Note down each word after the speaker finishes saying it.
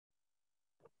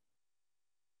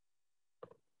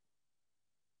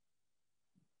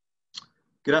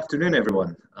Good afternoon,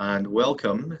 everyone, and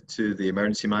welcome to the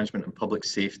Emergency Management and Public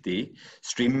Safety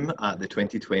stream at the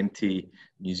 2020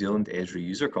 New Zealand Esri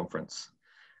User Conference.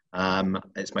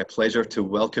 It's my pleasure to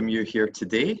welcome you here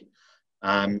today.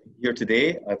 Here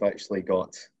today, I've actually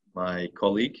got my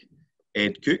colleague,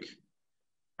 Ed Cook,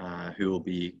 who will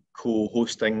be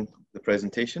co-hosting the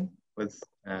presentation with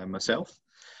myself.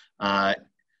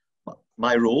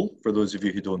 My role, for those of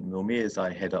you who don't know me, is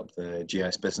I head up the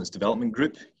GIS Business Development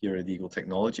Group here at Eagle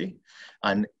Technology.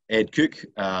 And Ed Cook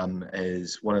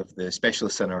is one of the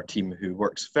specialists in our team who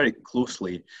works very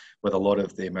closely with a lot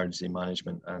of the emergency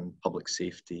management and public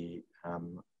safety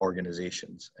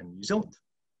organisations in New Zealand.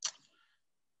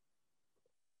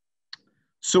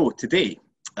 So today,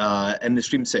 in the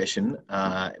stream session,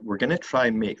 we're going to try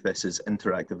and make this as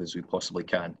interactive as we possibly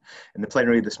can. In the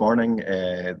plenary this morning,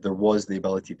 there was the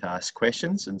ability to ask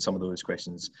questions, and some of those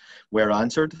questions were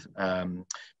answered.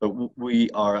 But we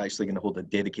are actually going to hold a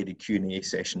dedicated Q&A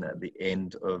session at the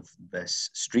end of this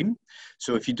stream.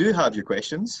 So if you do have your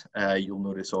questions, you'll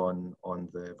notice on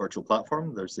the virtual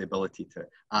platform, there's the ability to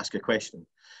ask a question.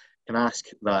 I can ask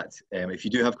that if you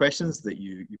do have questions that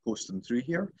you post them through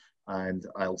here, and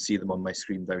I'll see them on my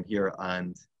screen down here,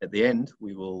 and at the end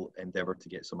we will endeavour to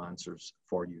get some answers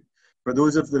for you. For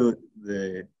those of the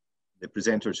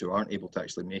presenters who aren't able to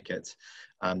actually make it,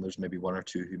 there's maybe one or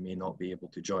two who may not be able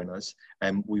to join us,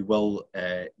 we will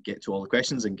get to all the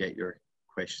questions and get your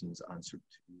questions answered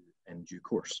to you in due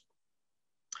course.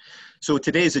 So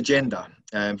today's agenda,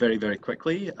 very, very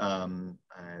quickly,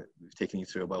 we've taken you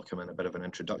through a welcome and a bit of an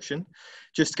introduction.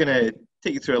 Just going to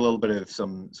take you through a little bit of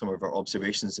some of our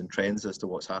observations and trends as to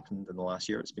what's happened in the last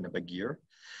year. It's been a big year.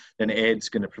 Then Ed's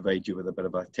going to provide you with a bit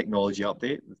of a technology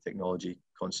update. The technology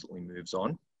constantly moves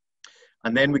on.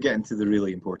 And then we get into the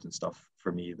really important stuff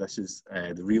for me. This is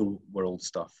the real world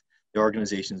stuff. The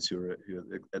organisations who are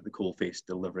at the coalface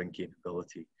delivering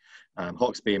capability.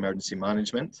 Hawke's Bay Emergency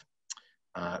Management,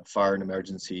 Fire and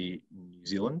Emergency New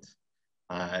Zealand.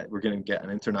 We're going to get an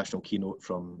international keynote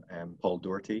from Paul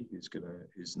Doherty,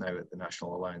 who's now at the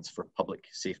National Alliance for Public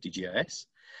Safety GIS,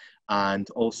 and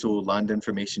also Land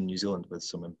Information New Zealand with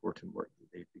some important work that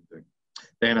they've been doing.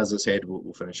 Then, as I said,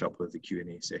 we'll finish up with the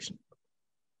Q&A session.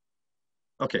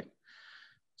 Okay,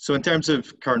 so in terms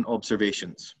of current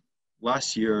observations,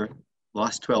 last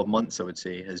 12 months, I would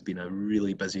say, has been a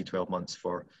really busy 12 months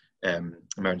for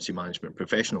emergency management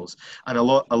professionals and a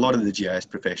lot of the GIS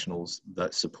professionals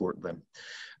that support them.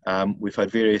 We've had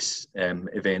various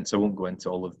events. I won't go into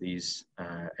all of these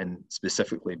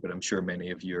specifically, but I'm sure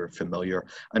many of you are familiar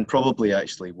and probably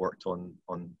actually worked on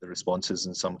the responses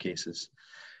in some cases.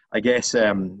 I guess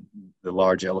the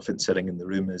large elephant sitting in the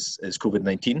room is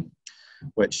COVID-19,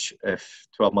 which if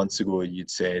 12 months ago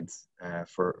you'd said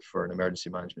for an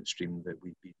emergency management stream that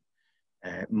we'd be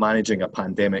managing a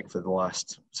pandemic for the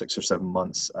last 6 or 7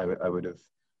 months, I would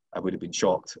have been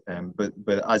shocked. But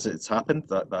as it's happened,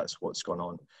 that's what's gone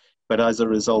on. But as a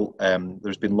result,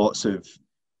 there's been lots of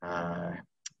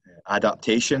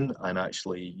adaptation and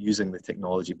actually using the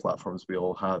technology platforms we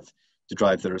all have to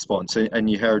drive the response. And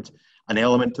you heard an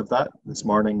element of that this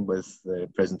morning with the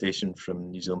presentation from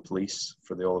New Zealand Police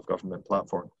for the All of Government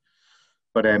platform.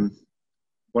 But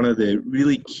one of the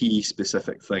really key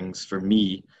specific things for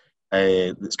me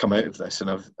that's come out of this, and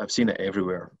I've seen it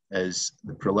everywhere, is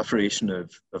the proliferation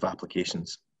of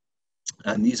applications.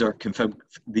 And these are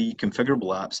the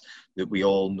configurable apps that we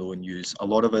all know and use. A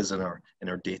lot of us in our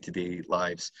day-to-day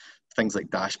lives, things like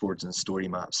dashboards and story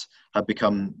maps have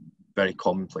become very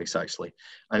commonplace actually.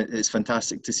 And it's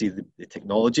fantastic to see the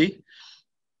technology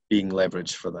being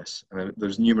leveraged for this. And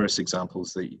there's numerous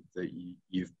examples that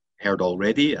you've heard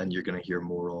already and you're going to hear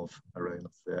more of around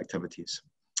the activities.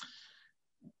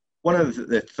 One of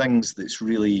the things that's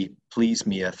really pleased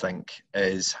me, I think,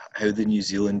 is how the New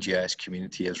Zealand GIS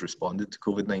community has responded to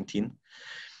COVID-19.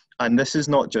 And this is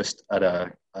not just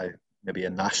at maybe a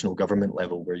national government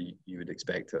level where you would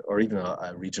expect it, or even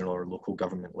a regional or local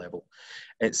government level.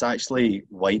 It's actually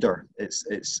wider. It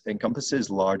encompasses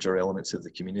larger elements of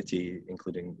the community,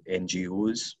 including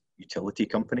NGOs, utility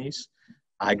companies,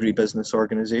 agribusiness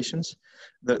organisations.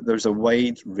 There's a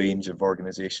wide range of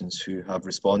organisations who have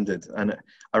responded and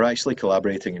are actually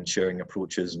collaborating and sharing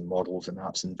approaches and models and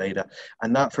apps and data.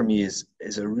 And that for me is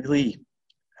a really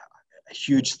a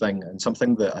huge thing and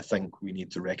something that I think we need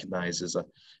to recognise as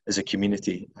a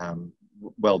community.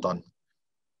 Well done.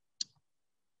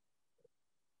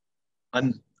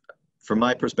 And from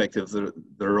my perspective,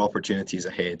 there are opportunities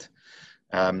ahead.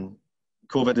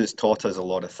 COVID has taught us a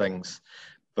lot of things,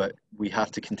 but we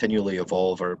have to continually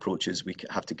evolve our approaches. We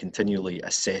have to continually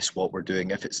assess what we're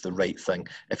doing, if it's the right thing,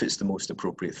 if it's the most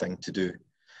appropriate thing to do.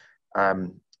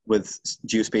 With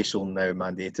geospatial now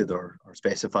mandated or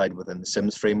specified within the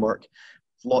SIMS framework,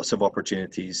 lots of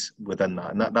opportunities within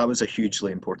that. And that was a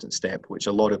hugely important step, which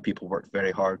a lot of people worked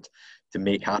very hard to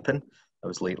make happen. That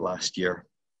was late last year.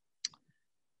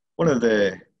 One of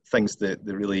the things that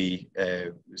really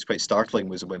was quite startling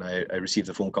was when I received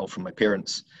a phone call from my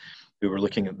parents, who were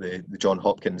looking at the John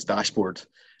Hopkins dashboard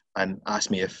and asked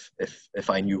me if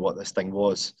I knew what this thing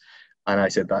was. And I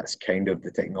said, that's kind of the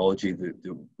technology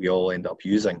that we all end up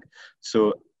using.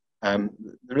 So the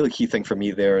really key thing for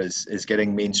me there is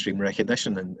getting mainstream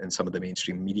recognition in some of the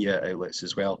mainstream media outlets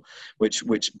as well, which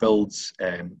builds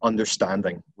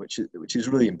understanding, which is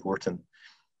really important.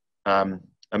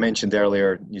 I mentioned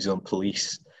earlier New Zealand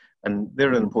Police, and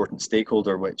they're an important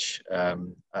stakeholder, which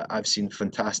I've seen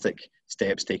fantastic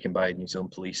steps taken by New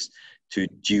Zealand Police to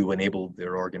geo-enable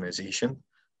their organisation.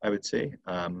 I would say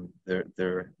they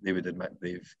would admit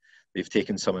they've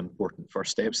taken some important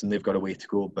first steps, and they've got a way to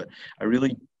go. But a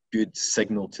really good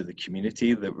signal to the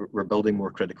community that we're building more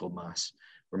critical mass.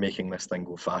 We're making this thing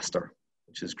go faster,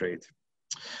 which is great.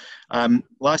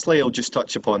 Lastly, I'll just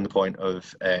touch upon the point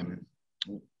of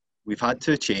we've had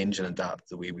to change and adapt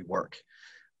the way we work,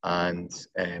 and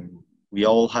we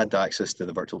all had access to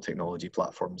the virtual technology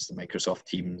platforms, the Microsoft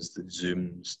Teams, the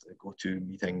Zooms, the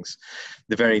GoToMeetings.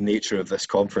 The very nature of this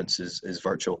conference is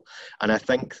virtual. And I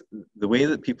think the way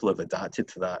that people have adapted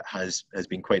to that has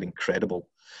been quite incredible.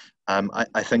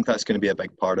 I think that's going to be a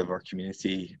big part of our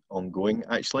community ongoing,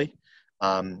 actually.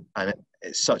 And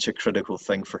it's such a critical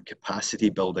thing for capacity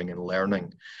building and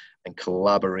learning and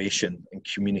collaboration and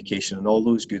communication and all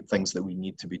those good things that we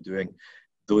need to be doing.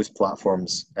 Those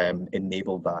platforms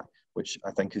enable that, which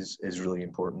I think is really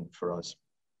important for us.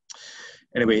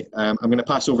 Anyway, I'm going to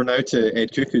pass over now to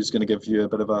Ed Cook, who's going to give you a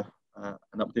bit of an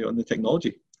update on the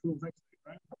technology. Cool, thanks.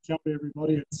 Kia ora,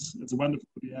 everybody. It's wonderful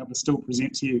to be able to still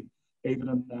present to you, even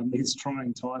in these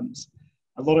trying times.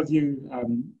 A lot of you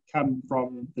come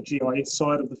from the GIS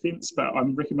side of the fence, but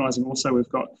I'm recognising also we've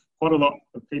got quite a lot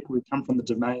of people who come from the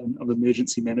domain of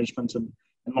emergency management and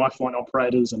lifeline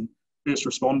operators and first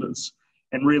responders.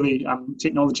 And really,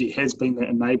 technology has been the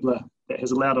enabler that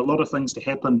has allowed a lot of things to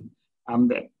happen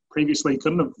that previously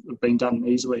couldn't have been done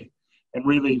easily. And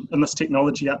really, in this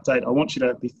technology update, I want you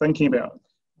to be thinking about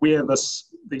where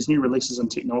these new releases in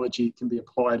technology can be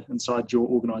applied inside your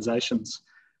organisations.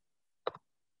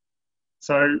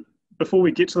 So before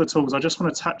we get to the tools, I just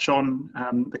want to touch on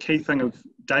the key thing of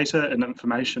data and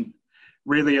information.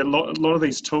 Really, a lot of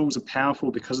these tools are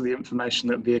powerful because of the information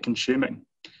that they're consuming.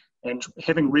 And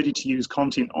having ready-to-use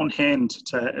content on hand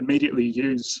to immediately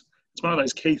use, it's one of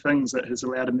those key things that has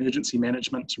allowed emergency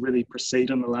management to really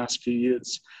proceed in the last few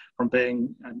years, from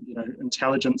being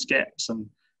intelligence gaps and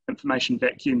information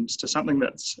vacuums to something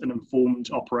that's an informed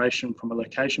operation from a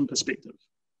location perspective.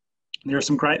 There are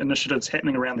some great initiatives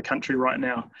happening around the country right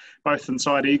now, both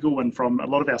inside Eagle and from a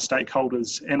lot of our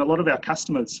stakeholders and a lot of our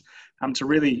customers to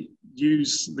really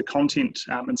use the content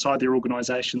inside their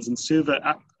organisations and serve it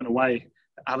up in a way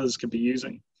others could be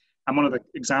using. And one of the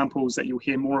examples that you'll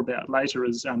hear more about later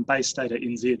is Base Data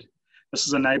NZ. This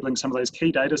is enabling some of those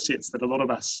key data sets that a lot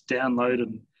of us download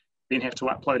and then have to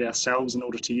upload ourselves in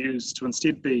order to use, to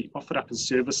instead be offered up as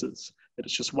services, that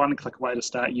it's just one click away to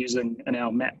start using in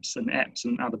our maps and apps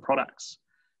and other products.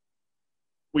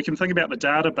 We can think about the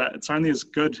data, but it's only as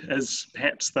good as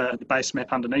perhaps the base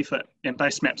map underneath it. And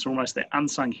base maps are almost the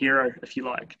unsung hero, if you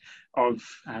like, of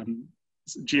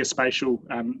geospatial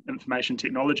information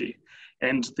technology.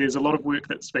 And there's a lot of work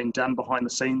that's being done behind the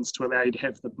scenes to allow you to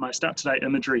have the most up-to-date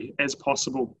imagery as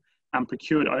possible,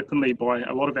 procured openly by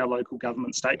a lot of our local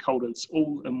government stakeholders,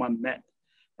 all in one map.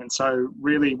 And so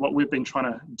really what we've been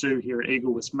trying to do here at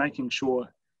Eagle is making sure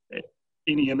that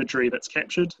any imagery that's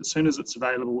captured, as soon as it's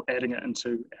available, adding it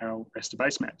into our raster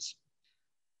base maps.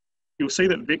 You'll see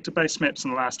that vector-based maps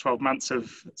in the last 12 months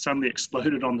have suddenly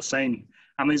exploded on the scene.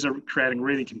 And these are creating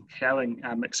really compelling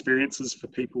experiences for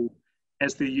people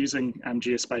as they're using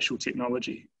geospatial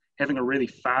technology. Having a really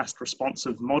fast,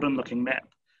 responsive, modern-looking map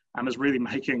is really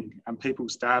making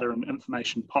people's data and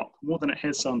information pop more than it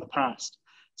has so in the past.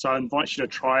 So I invite you to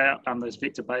try out those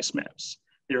vector-based maps.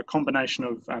 They're a combination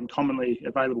of commonly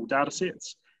available data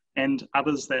sets and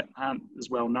others that aren't as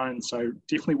well known. So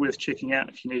definitely worth checking out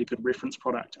if you need a good reference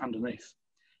product underneath.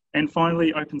 And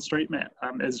finally, OpenStreetMap,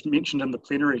 as mentioned in the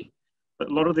plenary, but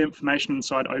a lot of the information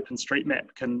inside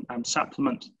OpenStreetMap can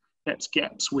supplement perhaps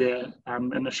gaps where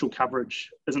initial coverage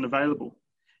isn't available.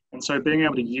 And so being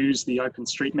able to use the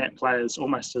OpenStreetMap players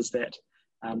almost as that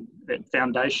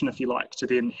foundation, if you like, to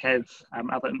then have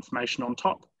other information on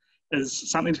top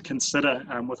is something to consider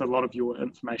with a lot of your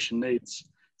information needs.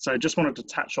 So just wanted to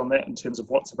touch on that in terms of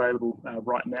what's available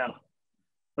right now.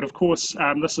 But of course,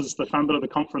 this is the fun bit of the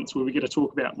conference where we get to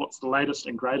talk about what's the latest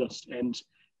and greatest. And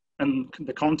in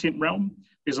the content realm,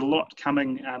 there's a lot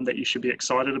coming that you should be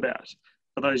excited about.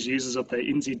 For those users of the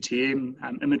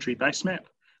NZEUC imagery base map,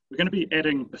 we're going to be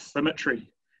adding bathymetry.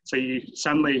 So you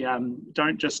suddenly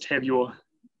don't just have your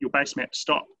base map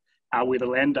stop where the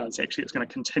land does. Actually, it's going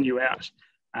to continue out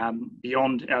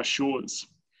beyond our shores.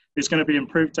 There's going to be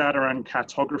improved data around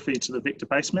cartography to the vector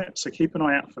base map, so keep an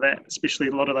eye out for that, especially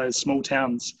a lot of those small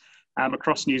towns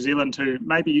across New Zealand who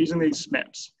may be using these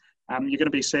maps. You're going to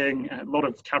be seeing a lot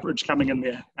of coverage coming in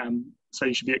there, so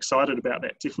you should be excited about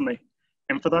that, definitely.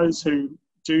 And for those who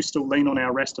do still lean on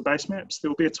our raster base maps,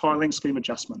 there will be a tiling scheme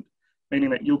adjustment, meaning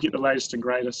that you'll get the latest and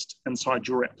greatest inside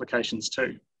your applications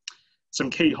too. Some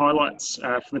key highlights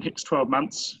for the next 12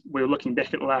 months. We're looking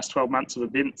back at the last 12 months of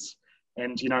events,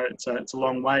 and you know it's a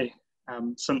long way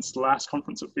since the last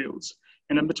conference at Fields.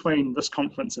 And in between this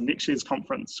conference and next year's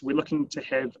conference, we're looking to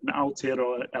have an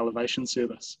Aotearoa elevation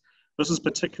service. This is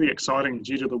particularly exciting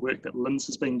due to the work that LINZ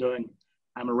has been doing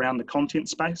around the content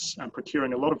space,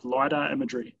 procuring a lot of LiDAR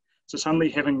imagery. So suddenly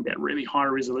having that really high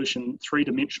resolution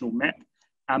three-dimensional map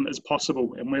is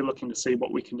possible, and we're looking to see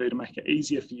what we can do to make it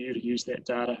easier for you to use that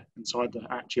data inside the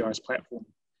ArcGIS platform.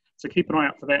 So keep an eye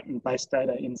out for that in Base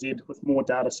Data NZ with more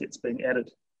data sets being added,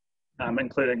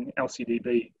 including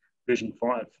LCDB version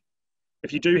 5.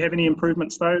 If you do have any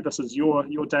improvements though, this is your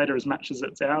data as much as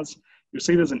it's ours. You'll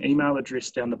see there's an email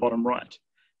address down the bottom right.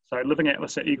 So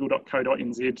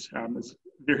livingatlas@eagle.co.nz is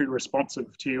very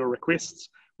responsive to your requests.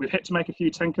 We've had to make a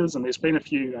few tinkers, and there's been a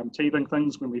few teething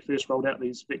things when we first rolled out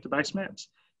these vector base maps,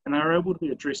 and they were able to be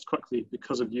addressed quickly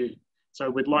because of you. So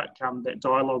we'd like that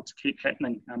dialogue to keep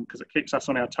happening because it keeps us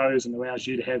on our toes and allows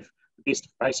you to have the best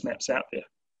base maps out there.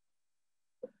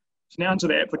 So now into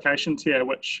the application tier,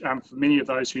 which for many of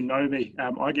those who know me,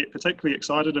 I get particularly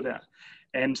excited about.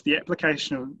 And the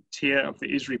application tier of the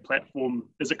Esri platform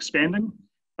is expanding,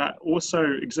 but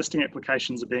also existing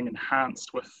applications are being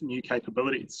enhanced with new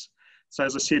capabilities. So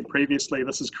as I said previously,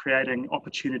 this is creating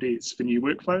opportunities for new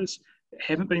workflows that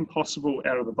haven't been possible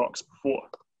out of the box before.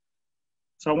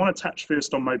 So I want to touch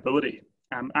first on mobility.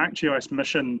 ArcGIS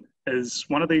Mission is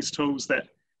one of these tools that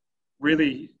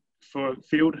really, for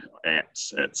field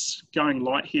apps, it's going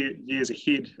light years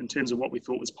ahead in terms of what we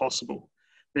thought was possible.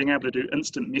 Being able to do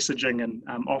instant messaging and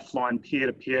offline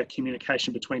peer-to-peer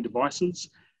communication between devices,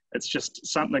 it's just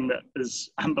something that is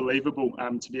unbelievable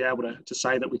to be able to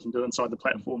say that we can do inside the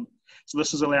platform. So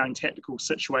this is allowing tactical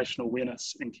situational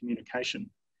awareness and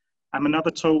communication.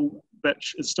 Another tool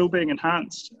which is still being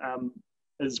enhanced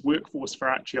is Workforce for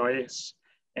ArcGIS,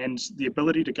 and the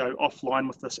ability to go offline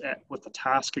with this app with the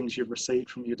taskings you've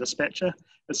received from your dispatcher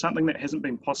is something that hasn't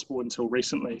been possible until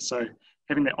recently. So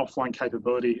having that offline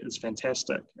capability is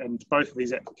fantastic. And both of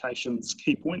these applications'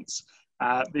 key points,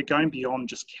 they're going beyond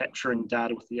just capturing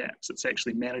data with the apps. It's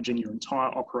actually managing your entire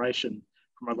operation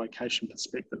from a location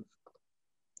perspective.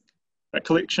 A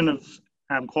collection of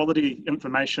quality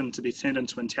information to be turned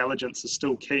into intelligence is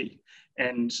still key.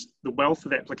 And the wealth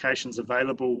of applications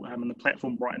available in the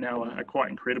platform right now are quite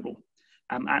incredible.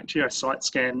 ArcGIS Site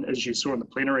Scan, as you saw in the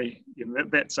plenary,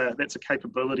 that's a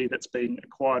capability that's been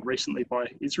acquired recently by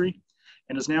Esri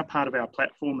and is now part of our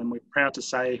platform. And we're proud to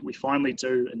say we finally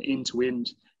do an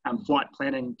end-to-end flight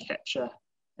planning, capture,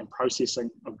 and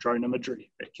processing of drone imagery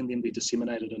that can then be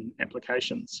disseminated in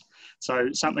applications.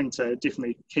 So something to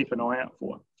definitely keep an eye out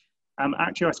for.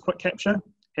 ArcGIS Quick Capture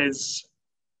has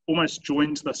almost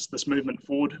joined this movement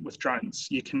forward with drones.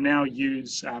 You can now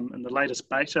use, in the latest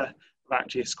beta of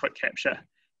ArcGIS Quick Capture,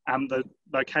 the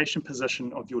location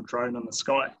position of your drone in the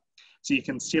sky. So you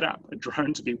can set up a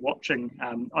drone to be watching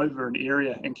over an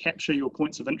area and capture your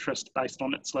points of interest based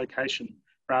on its location,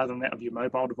 rather than that of your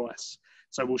mobile device.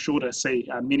 So we're sure to see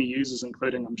many users,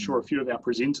 including I'm sure a few of our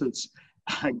presenters,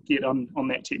 get on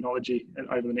that technology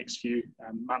over the next few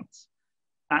months.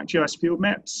 ArcGIS Field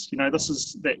Maps, this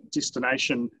is that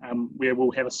destination where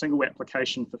we'll have a single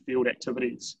application for field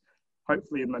activities,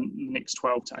 hopefully in the next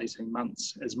 12 to 18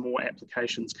 months as more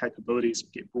applications capabilities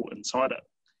get brought inside it.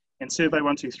 And Survey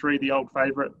 123, the old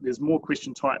favourite, there's more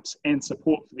question types and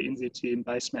support for the NZTM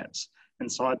base maps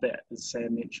inside that, as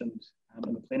Sam mentioned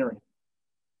in the plenary.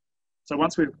 So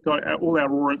once we've got all our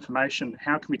raw information,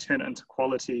 how can we turn it into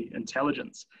quality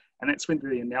intelligence? And that's when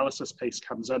the analysis piece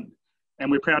comes in. And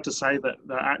we're proud to say that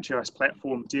the ArcGIS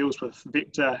platform deals with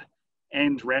vector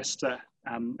and raster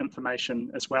information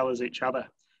as well as each other.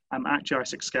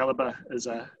 ArcGIS Excalibur is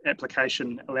an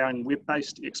application allowing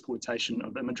web-based exploitation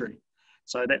of imagery.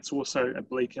 So that's also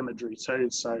oblique imagery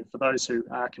too. So for those who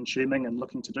are consuming and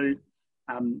looking to do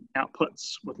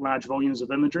outputs with large volumes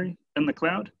of imagery in the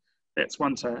cloud, that's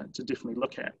one to definitely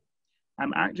look at.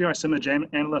 ArcGIS Image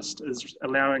Analyst is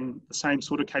allowing the same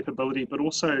sort of capability, but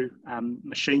also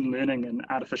machine learning and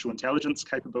artificial intelligence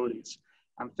capabilities.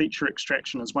 Feature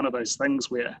extraction is one of those things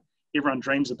where everyone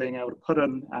dreams of being able to put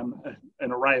in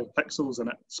an array of pixels and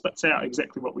it spits out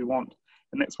exactly what we want.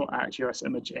 And that's what ArcGIS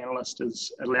Image Analyst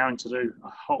is allowing to do,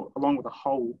 along with a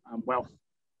whole wealth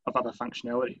of other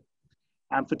functionality.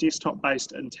 For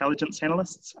desktop-based intelligence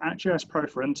analysts, ArcGIS Pro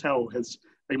for Intel has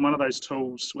been one of those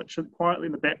tools which quietly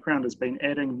in the background has been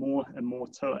adding more and more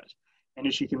to it. And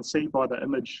as you can see by the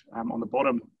image on the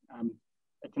bottom,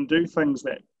 it can do things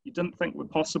that you didn't think were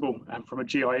possible from a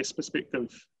GIS perspective,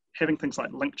 having things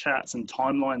like link charts and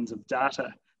timelines of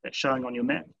data that's showing on your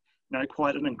map.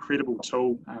 Quite an incredible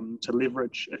tool to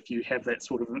leverage if you have that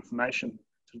sort of information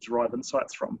to derive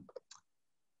insights from.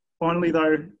 Finally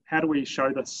though, how do we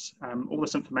show this, all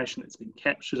this information that's been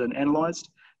captured and analysed?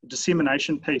 The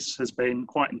dissemination piece has been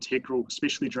quite integral,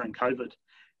 especially during COVID,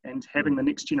 and having the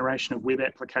next generation of web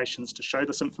applications to show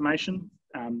this information,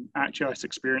 ArcGIS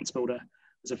Experience Builder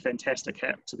is a fantastic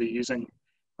app to be using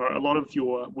for a lot of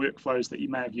your workflows that you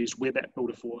may have used Web App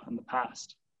Builder for in the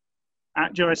past.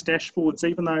 ArcGIS dashboards,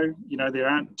 even though there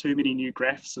aren't too many new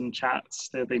graphs and charts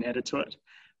that have been added to it,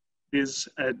 there's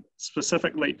a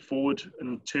specific leap forward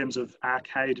in terms of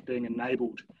Arcade being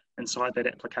enabled inside that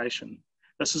application.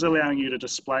 This is allowing you to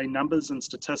display numbers and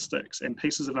statistics and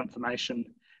pieces of information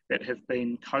that have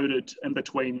been coded in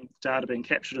between data being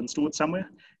captured and stored somewhere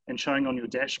and showing on your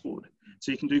dashboard.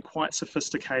 So you can do quite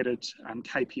sophisticated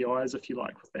KPIs, if you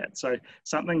like, with that. So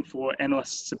something for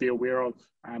analysts to be aware of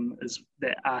is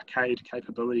that Arcade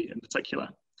capability in particular.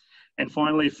 And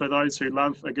finally, for those who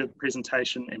love a good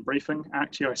presentation and briefing,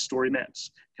 ArcGIS Story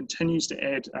Maps continues to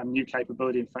add new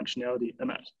capability and functionality in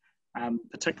it.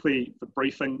 Particularly for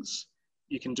briefings,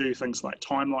 you can do things like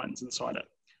timelines inside it.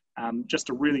 Just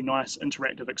a really nice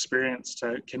interactive experience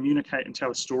to communicate and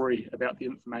tell a story about the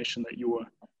information that you're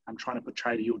trying to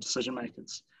portray to your decision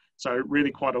makers. So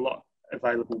really quite a lot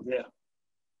available there.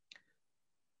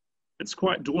 It's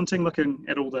quite daunting looking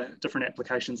at all the different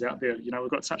applications out there.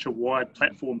 We've got such a wide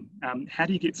platform. How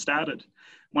do you get started?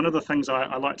 One of the things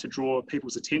I like to draw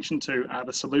people's attention to are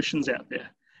the solutions out there.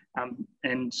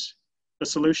 And the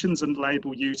solutions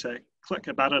enable you to click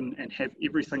a button and have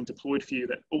everything deployed for you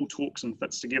that all talks and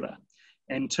fits together.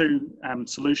 And two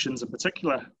solutions in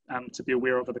particular to be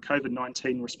aware of are the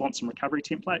COVID-19 response and recovery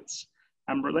templates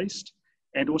released,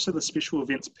 and also the special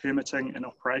events permitting and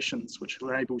operations, which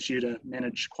enables you to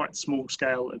manage quite small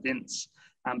scale events,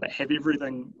 but have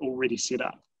everything already set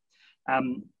up.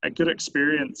 A good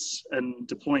experience in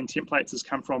deploying templates has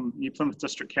come from New Plymouth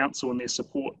District Council and their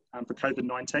support for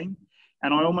COVID-19.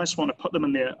 And I almost want to put them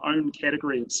in their own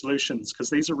category of solutions, because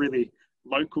these are really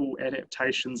local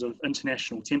adaptations of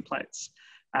international templates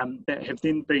that have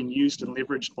then been used and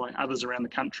leveraged by others around the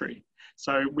country.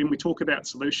 So when we talk about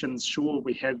solutions, sure,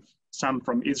 we have some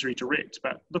from Esri Direct,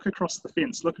 but look across the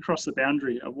fence, look across the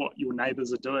boundary of what your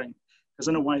neighbours are doing, because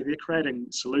in a way they're creating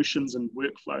solutions and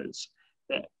workflows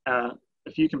that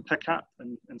if you can pick up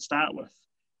and start with,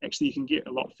 actually you can get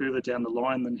a lot further down the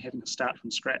line than having to start from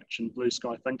scratch and blue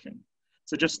sky thinking.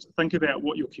 So just think about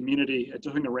what your community are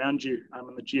doing around you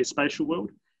in the geospatial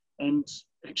world and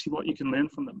actually what you can learn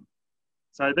from them.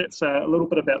 So that's a little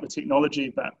bit about the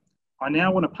technology, but I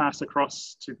now want to pass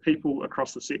across to people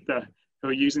across the sector who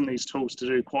are using these tools to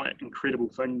do quite incredible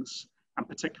things,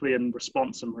 particularly in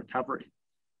response and recovery.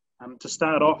 To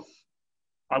start off,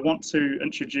 I want to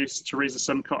introduce Teresa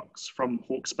Simcox from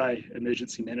Hawke's Bay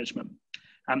Emergency Management.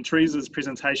 Teresa's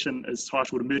presentation is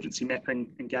titled Emergency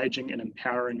Mapping, Engaging and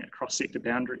Empowering Across Sector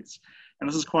Boundaries. And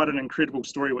this is quite an incredible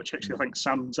story, which actually I think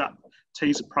sums up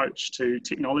T's approach to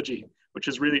technology, which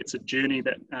is really, it's a journey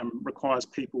that requires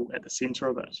people at the centre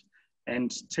of it.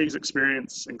 And T's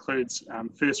experience includes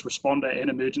first responder and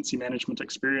emergency management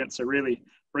experience, so really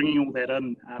bringing all that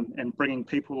in and bringing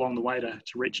people along the way to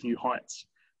reach new heights.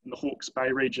 In the Hawke's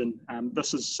Bay region,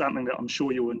 this is something that I'm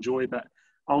sure you'll enjoy, but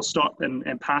I'll stop and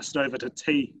pass it over to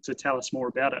T to tell us more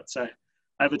about it. So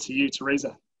over to you,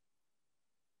 Teresa.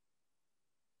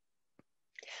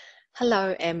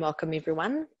 Hello and welcome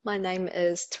everyone. My name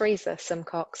is Teresa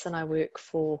Simcox and I work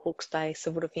for Hawke's Bay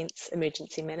Civil Defence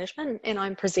Emergency Management, and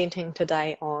I'm presenting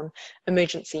today on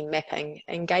emergency mapping,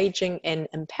 engaging and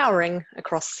empowering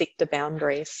across sector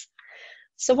boundaries.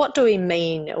 So what do we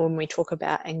mean when we talk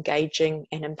about engaging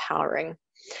and empowering?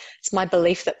 It's my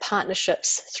belief that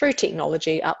partnerships through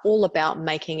technology are all about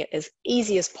making it as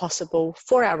easy as possible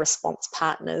for our response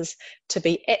partners to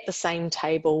be at the same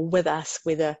table with us,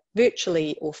 whether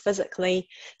virtually or physically,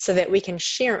 so that we can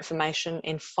share information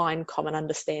and find common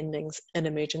understandings in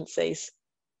emergencies.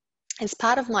 As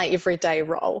part of my everyday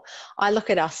role, I look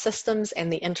at our systems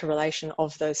and the interrelation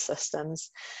of those systems.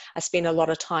 I spend a lot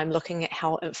of time looking at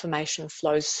how information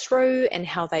flows through and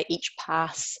how they each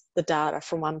pass the data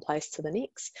from one place to the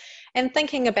next, and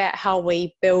thinking about how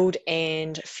we build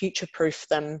and future-proof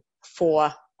them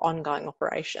for ongoing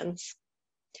operations.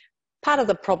 Part of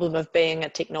the problem of being a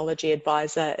technology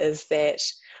advisor is that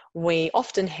we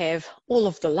often have all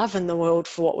of the love in the world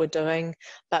for what we're doing,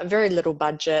 but very little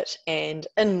budget, and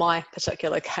in my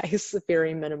particular case,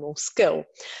 very minimal skill.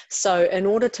 So in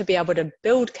order to be able to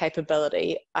build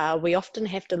capability, we often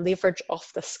have to leverage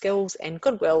off the skills and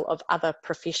goodwill of other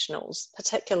professionals,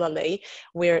 particularly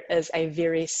where it is a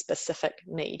very specific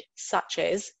need, such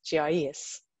as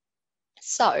GIS.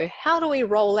 So how do we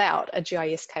roll out a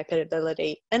GIS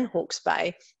capability in Hawke's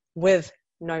Bay with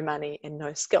no money and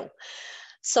no skill?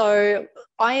 So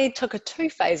I took a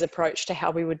two-phase approach to how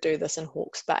we would do this in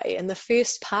Hawke's Bay. And the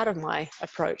first part of my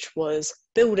approach was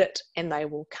build it and they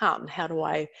will come. How do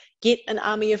I get an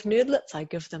army of nerdlets? I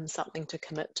give them something to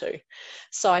commit to.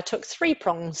 So I took three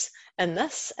prongs in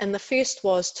this. And the first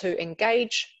was to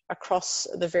engage across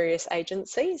the various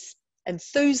agencies,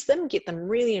 enthuse them, get them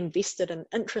really invested and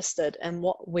interested in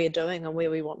what we're doing and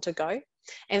where we want to go.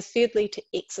 And thirdly, to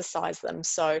exercise them.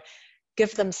 So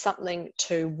give them something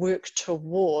to work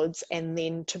towards and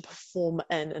then to perform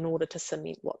in order to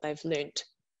cement what they've learnt.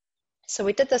 So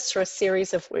we did this through a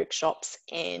series of workshops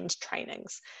and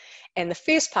trainings. And the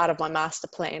first part of my master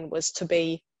plan was to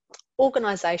be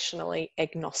organisationally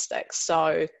agnostic.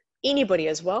 So anybody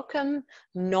is welcome.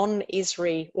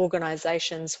 Non-ESRI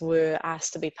organisations were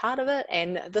asked to be part of it.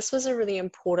 And this was a really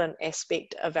important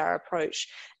aspect of our approach.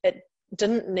 It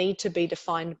didn't need to be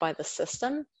defined by the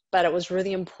system, but it was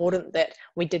really important that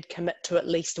we did commit to at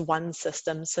least one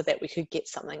system so that we could get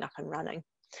something up and running.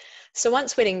 So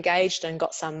once we'd engaged and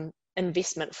got some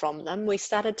investment from them, we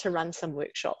started to run some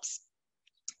workshops.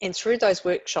 And through those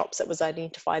workshops, it was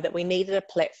identified that we needed a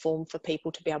platform for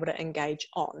people to be able to engage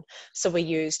on. So we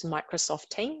used Microsoft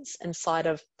Teams inside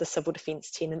of the civil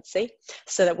defence tenancy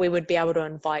so that we would be able to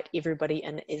invite everybody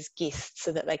in as guests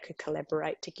so that they could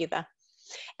collaborate together.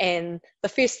 And the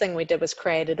first thing we did was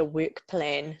created a work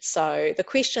plan. So the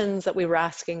questions that we were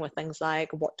asking were things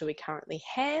like, what do we currently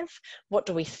have? What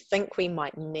do we think we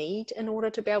might need in order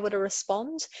to be able to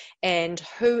respond? And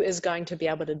who is going to be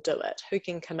able to do it? Who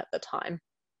can commit the time?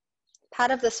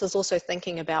 Part of this was also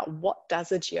thinking about what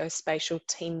does a geospatial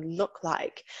team look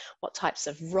like? What types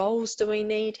of roles do we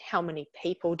need? How many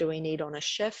people do we need on a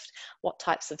shift? What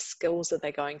types of skills are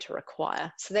they going to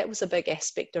require? So that was a big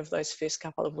aspect of those first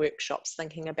couple of workshops,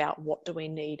 thinking about what do we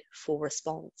need for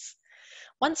response.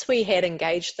 Once we had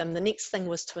engaged them, the next thing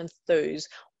was to enthuse.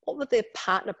 What were the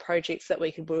partner projects that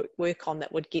we could work on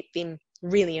that would get them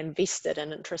really invested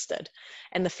and interested?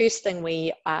 And the first thing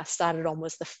we started on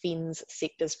was the FENS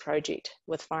Sectors project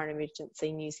with Fire and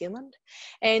Emergency New Zealand.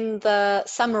 And the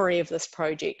summary of this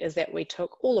project is that we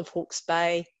took all of Hawke's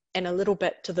Bay and a little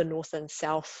bit to the north and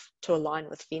south to align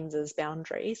with FENS's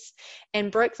boundaries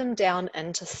and broke them down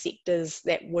into sectors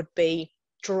that would be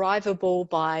drivable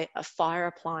by a fire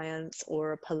appliance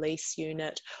or a police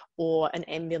unit or an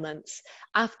ambulance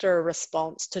after a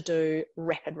response to do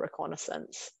rapid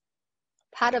reconnaissance.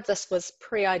 Part of this was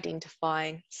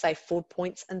pre-identifying safe fall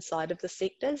points inside of the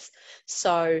sectors.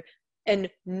 So in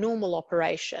normal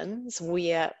operations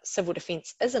where civil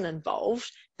defence isn't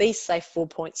involved, these safe fall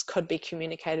points could be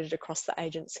communicated across the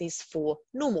agencies for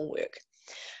normal work.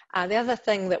 The other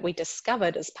thing that we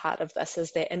discovered as part of this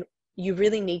is that you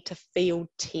really need to field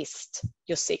test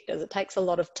your sectors. It takes a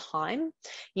lot of time.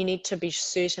 You need to be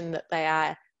certain that they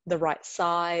are the right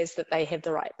size, that they have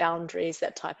the right boundaries,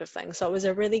 that type of thing. So it was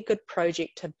a really good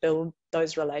project to build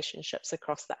those relationships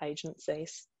across the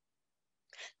agencies.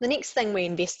 The next thing we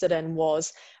invested in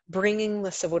was bringing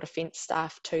the civil defence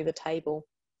staff to the table.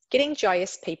 Getting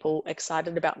GIS people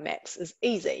excited about maps is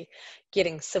easy.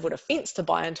 Getting civil defence to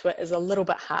buy into it is a little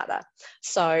bit harder.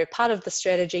 So part of the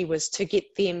strategy was to get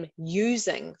them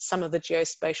using some of the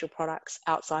geospatial products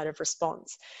outside of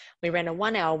response. We ran a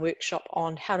 1-hour workshop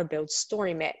on how to build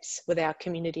story maps with our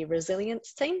community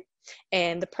resilience team.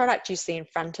 And the product you see in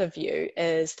front of you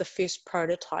is the first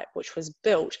prototype, which was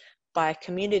built by a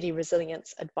community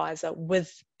resilience advisor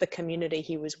with the community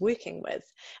he was working with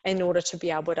in order to be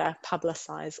able to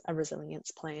publicise a resilience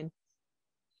plan.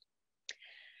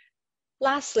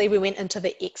 Lastly, we went into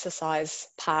the exercise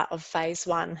part of phase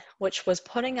 1, which was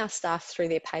putting our staff through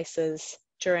their paces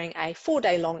during a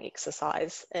 4-day-long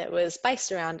exercise. It was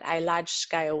based around a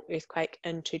large-scale earthquake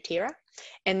in Teresa,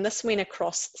 and this went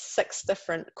across 6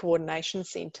 different coordination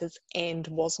centres and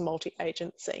was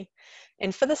multi-agency.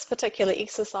 And for this particular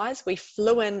exercise, we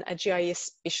flew in a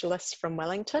GIS specialist from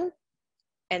Wellington,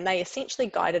 and they essentially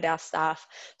guided our staff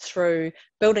through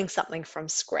building something from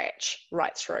scratch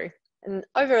right through. And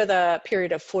over the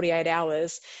period of 48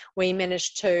 hours, we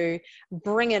managed to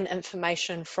bring in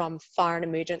information from Fire and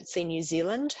Emergency New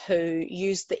Zealand, who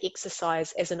used the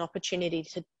exercise as an opportunity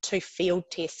to field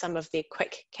test some of their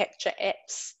quick capture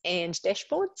apps and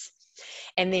dashboards,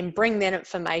 and then bring that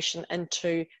information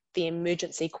into the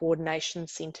Emergency Coordination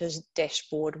Centre's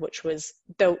dashboard, which was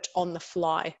built on the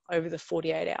fly over the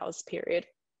 48 hours period.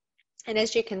 And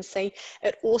as you can see,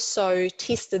 it also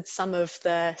tested some of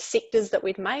the sectors that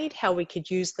we'd made, how we could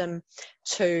use them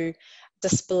to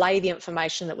display the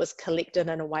information that was collected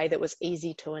in a way that was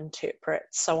easy to interpret.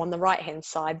 So on the right-hand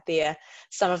side there,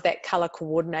 some of that colour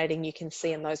coordinating you can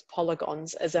see in those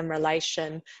polygons is in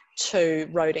relation to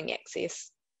roading access.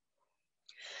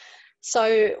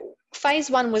 So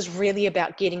phase 1 was really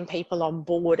about getting people on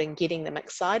board and getting them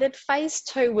excited. Phase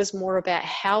 2 was more about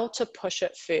how to push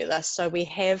it further. So we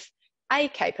have a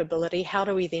capability, how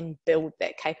do we then build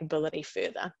that capability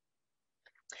further?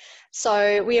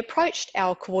 So we approached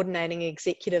our coordinating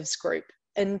executives group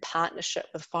in partnership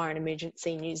with Fire and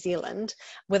Emergency New Zealand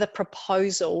with a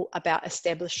proposal about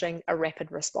establishing a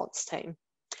rapid response team.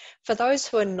 For those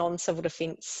who are non-civil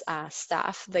defence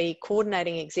staff, the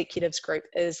coordinating executives group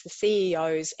is the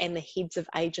CEOs and the heads of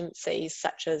agencies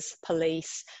such as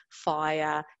police,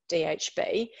 fire,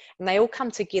 DHB, and they all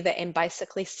come together and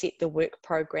basically set the work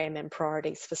program and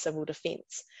priorities for civil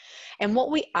defence. And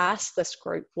what we asked this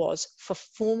group was for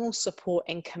formal support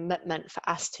and commitment for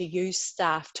us to use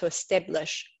staff to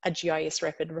establish a GIS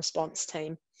rapid response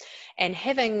team. And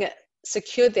having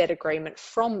secured that agreement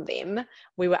from them,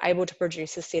 we were able to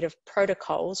produce a set of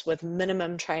protocols with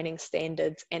minimum training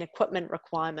standards and equipment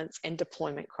requirements and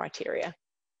deployment criteria.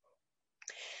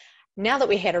 Now that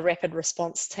we had a rapid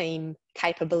response team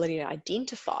capability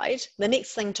identified, the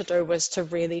next thing to do was to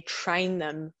really train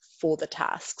them for the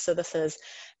task. So this is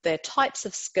the types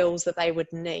of skills that they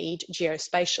would need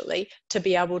geospatially to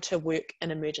be able to work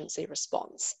in emergency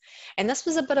response. And this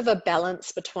was a bit of a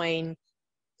balance between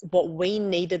what we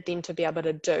needed them to be able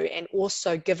to do and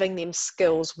also giving them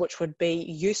skills which would be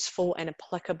useful and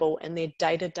applicable in their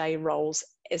day-to-day roles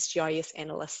as GIS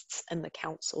analysts in the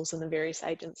councils and the various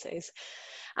agencies.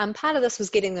 Part of this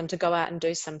was getting them to go out and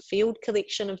do some field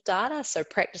collection of data, so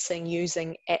practicing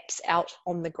using apps out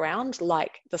on the ground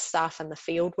like the staff in the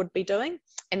field would be doing,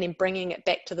 and then bringing it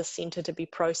back to the centre to be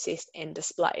processed and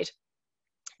displayed.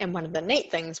 And one of the neat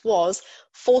things was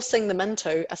forcing them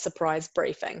into a surprise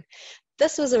briefing.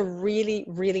 This was a really,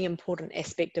 really important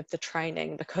aspect of the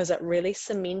training because it really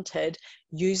cemented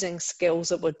using skills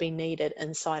that would be needed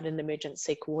inside an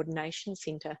emergency coordination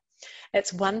centre.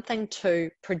 It's one thing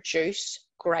to produce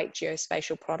great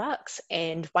geospatial products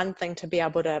and one thing to be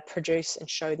able to produce and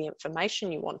show the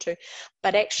information you want to,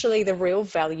 but actually the real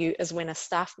value is when a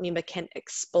staff member can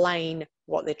explain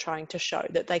what they're trying to show,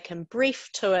 that they can brief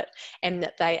to it and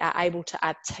that they are able to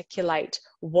articulate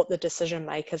what the decision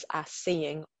makers are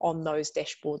seeing on those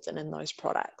dashboards and in those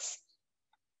products.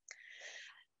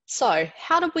 So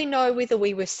how did we know whether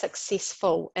we were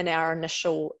successful in our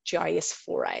initial GIS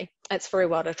foray? It's very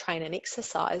well to train and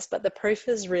exercise, but the proof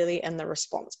is really in the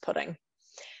response pudding.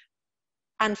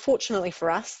 Unfortunately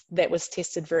for us, that was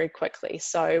tested very quickly.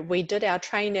 So we did our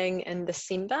training in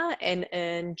December, and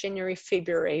in January,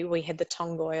 February, we had the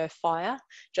Tongoyo fire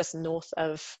just north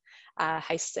of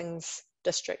Hastings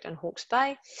district in Hawke's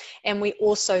Bay. And we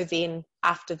also then,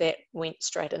 after that, went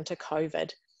straight into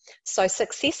COVID. So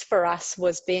success for us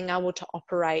was being able to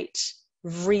operate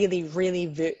really, really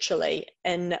virtually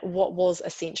in what was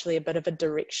essentially a bit of a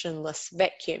directionless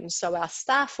vacuum. So our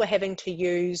staff were having to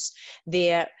use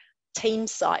their team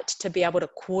site to be able to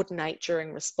coordinate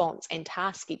during response and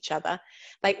task each other.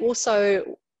 They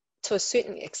also, to a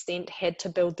certain extent, had to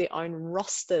build their own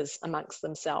rosters amongst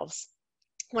themselves.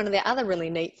 One of the other really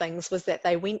neat things was that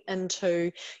they went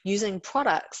into using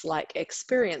products like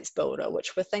Experience Builder,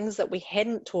 which were things that we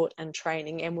hadn't taught in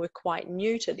training and were quite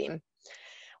new to them.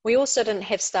 We also didn't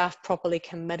have staff properly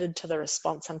committed to the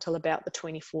response until about the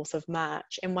 24th of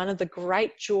March. And one of the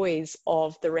great joys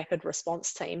of the rapid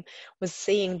response team was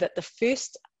seeing that the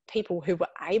first people who were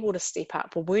able to step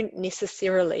up weren't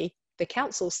necessarily the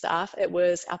council staff, it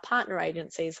was our partner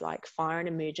agencies like Fire and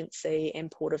Emergency and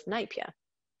Port of Napier.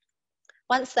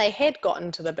 Once they had gotten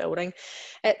to the building,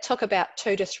 it took about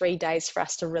 2 to 3 days for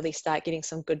us to really start getting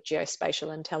some good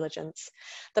geospatial intelligence.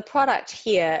 The product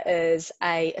here is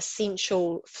a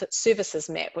essential services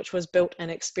map, which was built in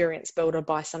Experience Builder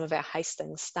by some of our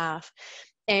Hastings staff.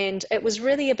 And it was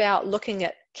really about looking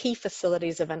at key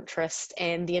facilities of interest,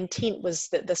 and the intent was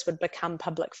that this would become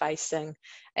public facing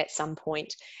at some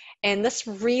point. And this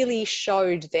really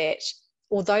showed that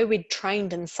although we'd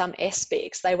trained in some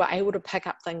aspects, they were able to pick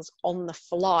up things on the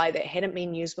fly that hadn't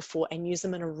been used before and use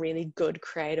them in a really good,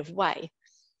 creative way.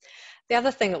 The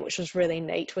other thing which was really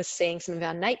neat was seeing some of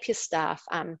our Napier staff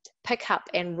pick up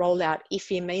and roll out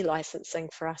FME licensing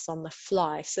for us on the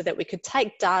fly so that we could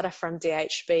take data from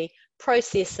DHB,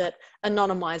 process it,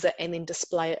 anonymize it, and then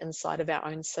display it inside of our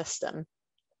own system.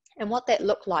 And what that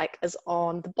looked like is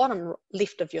on the bottom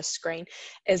left of your screen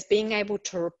is being able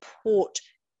to report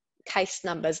case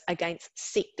numbers against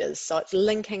sectors. So it's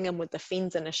linking in with the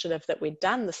FENS initiative that we'd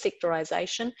done, the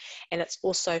sectorisation, and it's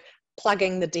also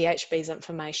plugging the DHB's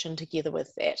information together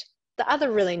with that. The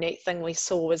other really neat thing we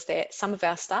saw was that some of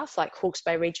our staff, like Hawke's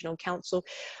Bay Regional Council,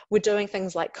 were doing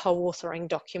things like co-authoring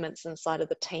documents inside of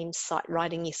the team site,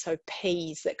 writing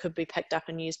SOPs that could be picked up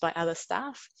and used by other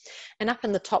staff. And up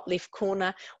in the top left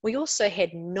corner, we also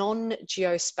had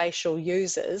non-geospatial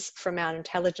users from our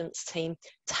intelligence team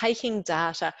taking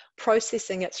data,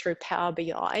 processing it through Power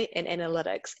BI and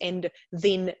analytics, and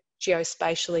then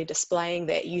geospatially displaying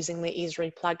that using the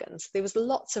Esri plugins. There was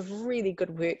lots of really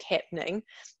good work happening,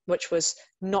 which was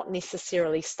not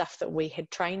necessarily stuff that we had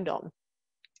trained on.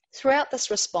 Throughout this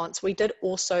response, we did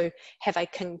also have a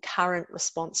concurrent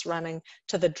response running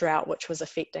to the drought, which was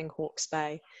affecting Hawke's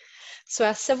Bay.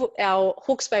 So our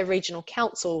Hawke's Bay Regional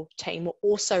Council team were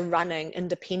also running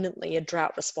independently a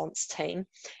drought response team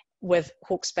with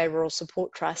Hawke's Bay Rural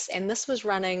Support Trust, and this was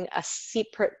running a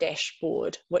separate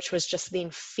dashboard which was just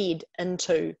then fed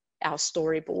into our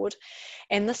storyboard.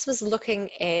 And this was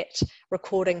looking at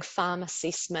recording farm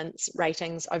assessments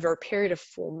ratings over a period of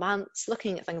 4 months,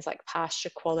 looking at things like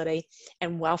pasture quality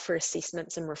and welfare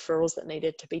assessments and referrals that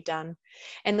needed to be done.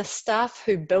 And the staff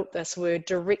who built this were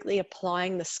directly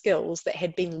applying the skills that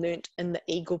had been learnt in the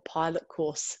Eagle pilot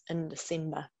course in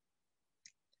December.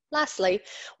 Lastly,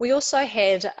 we also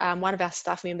had one of our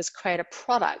staff members create a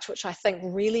product which I think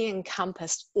really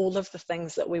encompassed all of the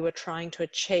things that we were trying to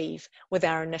achieve with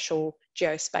our initial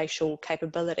geospatial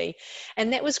capability.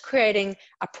 And that was creating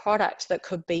a product that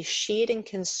could be shared and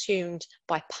consumed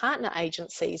by partner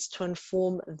agencies to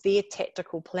inform their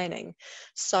tactical planning.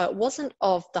 So it wasn't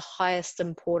of the highest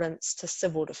importance to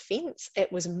civil defence,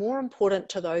 it was more important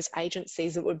to those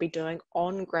agencies that would be doing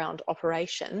on-ground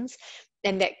operations,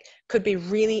 and that could be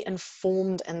really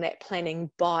informed in that planning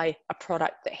by a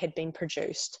product that had been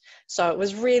produced. So it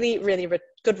was really, really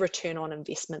good return on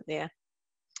investment there.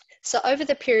 So over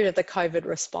the period of the COVID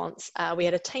response, we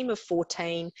had a team of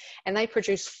 14 and they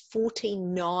produced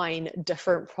 49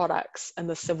 different products in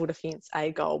the Civil Defence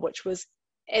A goal, which was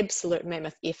absolute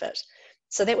mammoth effort.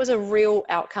 So that was a real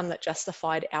outcome that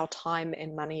justified our time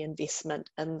and money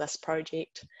investment in this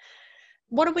project.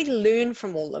 What do we learn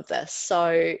from all of this?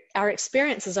 So our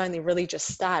experience has only really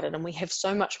just started and we have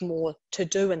so much more to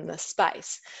do in this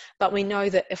space. But we know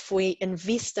that if we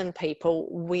invest in people,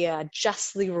 we are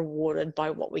justly rewarded by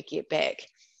what we get back.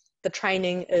 The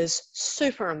training is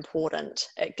super important.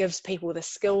 It gives people the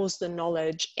skills, the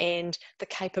knowledge, and the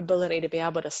capability to be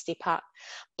able to step up.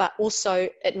 But also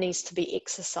it needs to be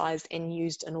exercised and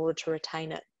used in order to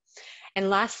retain it. And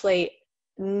lastly,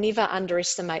 never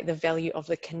underestimate the value of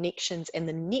the connections and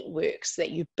the networks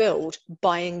that you build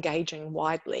by engaging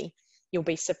widely. You'll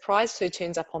be surprised who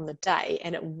turns up on the day,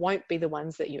 and it won't be the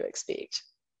ones that you expect.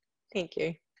 Thank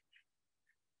you.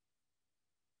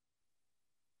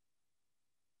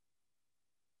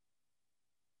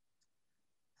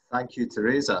 Thank you,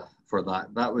 Teresa, for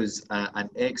that. That was an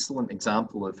excellent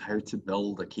example of how to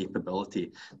build a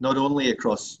capability, not only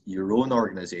across your own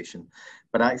organisation,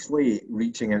 but actually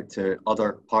reaching out to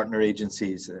other partner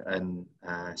agencies and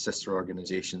sister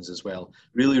organisations as well.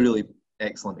 Really, really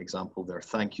excellent example there.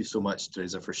 Thank you so much,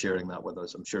 Teresa, for sharing that with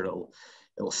us. I'm sure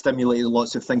it'll stimulate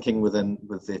lots of thinking with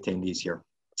the attendees here.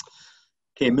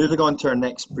 Okay, moving on to our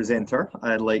next presenter,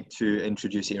 I'd like to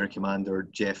introduce Area Commander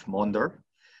Jeff Maunder.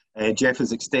 Jeff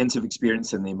has extensive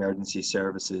experience in the emergency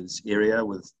services area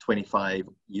with 25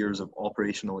 years of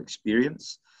operational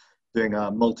experience, doing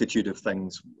a multitude of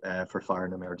things for fire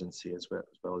and emergency as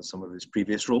well as some of his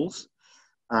previous roles.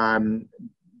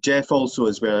 Jeff also,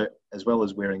 as well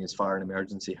as wearing his fire and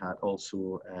emergency hat,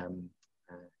 also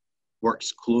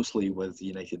works closely with the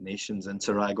United Nations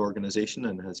NZEUC organisation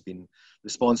and has been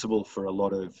responsible for a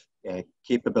lot of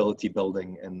capability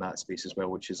building in that space as well,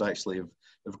 which is actually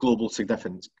of global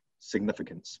significance.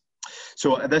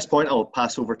 So at this point, I'll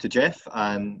pass over to Jeff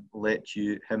and let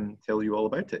him tell you all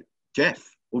about it. Jeff,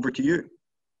 over to you.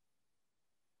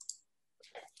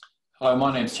 Hello,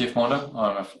 my name's Jeff Maunder.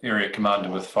 I'm an Area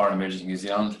Commander with Fire and Emergency New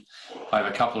Zealand. I have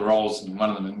a couple of roles, and one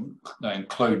of them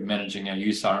include managing our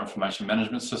USAR information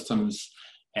management systems,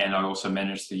 and I also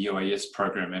manage the UAS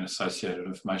program and associated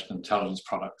information intelligence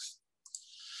products.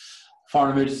 Fire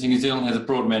and Emergency New Zealand has a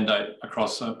broad mandate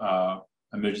across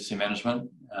emergency management,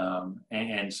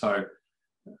 and so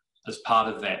as part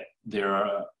of that, there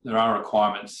are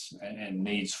requirements and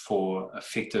needs for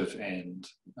effective and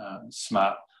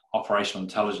smart operational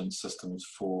intelligence systems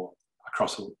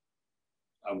across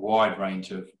a wide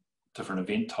range of different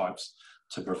event types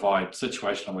to provide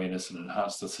situational awareness and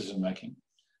enhanced decision making.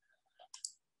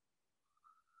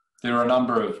 There are a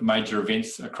number of major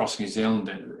events across New Zealand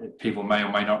that people may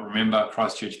or may not remember,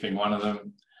 Christchurch being one of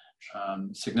them.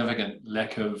 Significant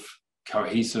lack of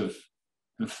cohesive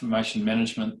information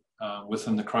management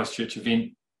within the Christchurch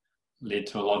event led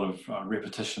to a lot of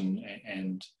repetition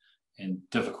and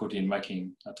difficulty in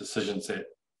making decisions that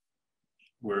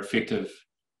were effective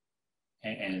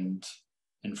and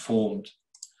informed.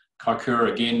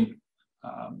 Kaikoura, again,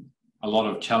 a lot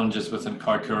of challenges within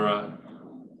Kaikoura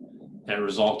that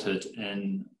resulted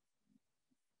in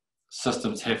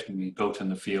systems having to be built in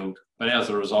the field. But as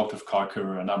a result of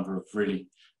Kaikoura, a number of really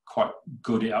quite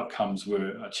good outcomes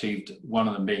were achieved, one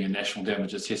of them being a national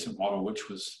damage assessment model, which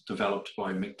was developed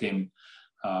by McDem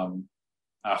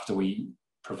after we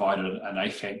provided an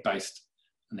AFAC-based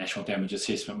national damage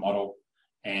assessment model.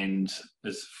 And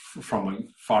as from a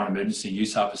fire and emergency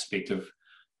USAR perspective,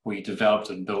 we developed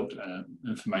and built an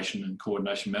information and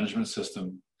coordination management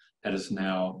system that is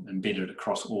now embedded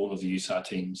across all of the USAR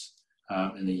teams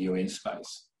in the UN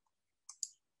space.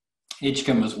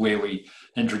 EDGCOM is where we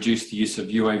introduced the use of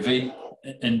UAV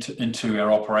into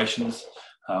our operations,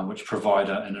 which provide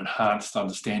an enhanced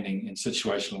understanding and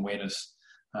situational awareness,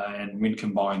 and when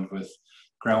combined with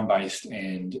ground-based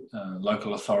and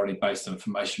local authority-based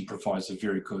information, provides a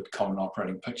very good common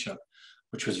operating picture,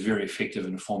 which was very effective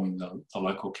in informing the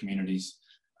local communities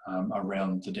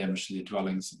around the damage to their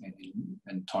dwellings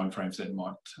and timeframes that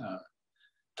might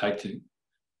take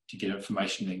to get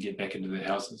information and get back into their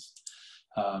houses.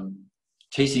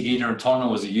 Tīsigita and Tonga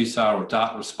was a USAR or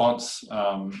DART response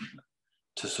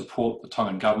to support the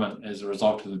Tongan government as a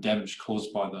result of the damage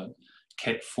caused by the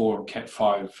Cat 4 and Cat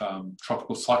 5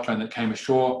 tropical cyclone that came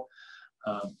ashore.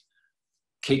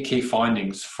 Key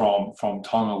findings from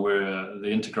Tonga were the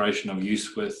integration of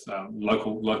use with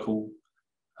local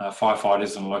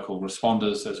firefighters and local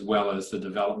responders, as well as the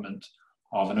development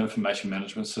of an information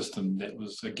management system that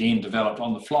was again developed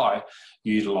on the fly,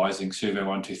 utilising Survey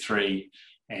 123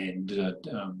 and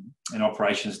an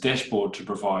operations dashboard to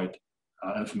provide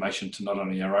information to not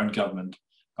only our own government,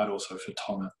 but also for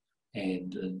Tonga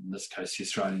and in this case the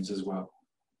Australians as well.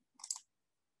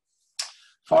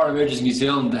 Fire Emergency New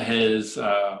Zealand has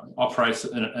operates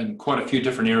in quite a few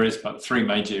different areas, but three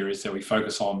major areas that we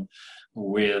focus on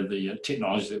where the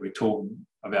technology that we're talking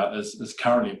about is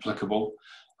currently applicable.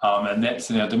 And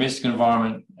that's in our domestic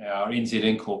environment, our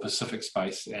NZEUC or Pacific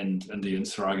space, and in the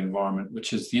NZEUC environment,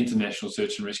 which is the International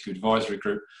Search and Rescue Advisory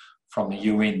Group from the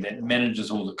UN that manages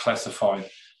all the classified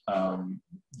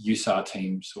USAR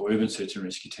teams or urban search and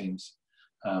rescue teams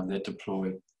that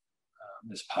deploy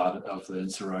as part of the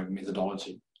NZEUC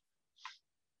methodology.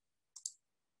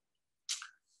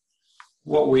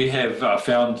 What we have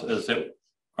found is that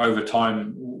over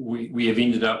time we have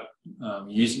ended up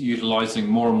utilising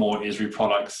more and more Esri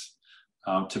products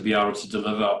to be able to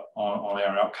deliver on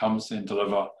our outcomes and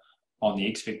deliver on the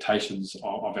expectations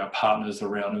of our partners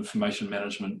around information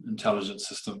management intelligence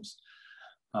systems.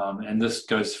 And this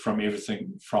goes from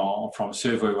everything from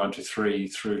Survey 123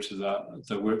 through to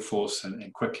the workforce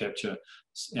and quick capture,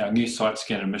 our new site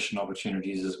scan and mission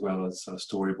opportunities, as well as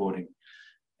storyboarding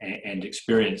and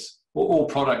experience. All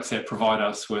products that provide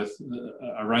us with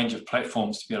a range of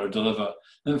platforms to be able to deliver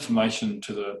information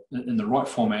in the right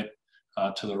format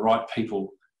to the right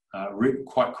people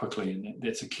quite quickly, and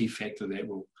that's a key factor that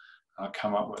we'll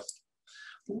come up with.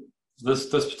 This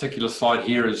particular slide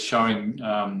here is showing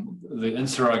the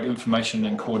NZEUC information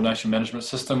and coordination management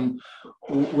system,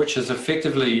 which is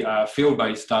effectively a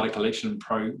field-based data collection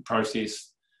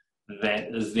process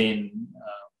that is then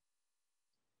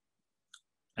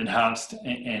enhanced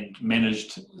and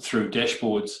managed through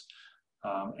dashboards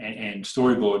and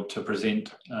storyboard to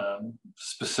present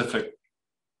specific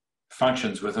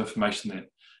functions with information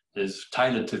is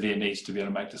tailored to their needs to be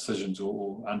able to make decisions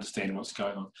or understand what's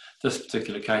going on. This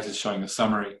particular case is showing a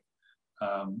summary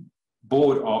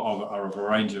board of a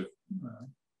range of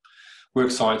work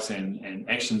sites and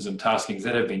actions and taskings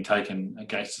that have been taken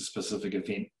against a specific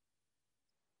event.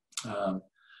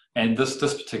 And this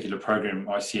particular program,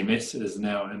 ICMS, is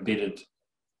now embedded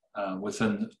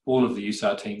within all of the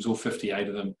USAR teams, all 58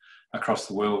 of them across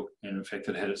the world. And in fact,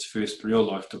 it had its first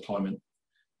real-life deployment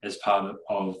as part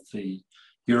of the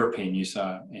European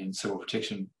USAR and civil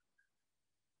protection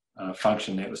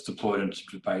function that was deployed into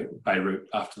Beirut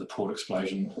after the port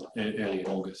explosion early in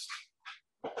August.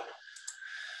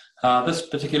 This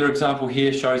particular example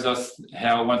here shows us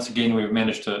how, once again, we've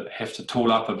managed to have to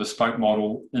tool up a bespoke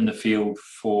model in the field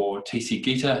for TC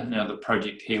Gita. Now, the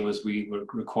project here was we were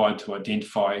required to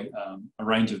identify a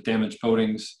range of damaged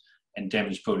buildings and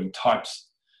damaged building types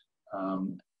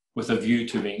with a view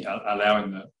to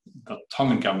allowing the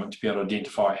Tongan government to be able to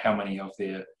identify how many of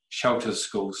their shelters,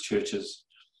 schools, churches,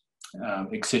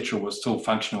 etc. were still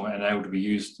functional and able to be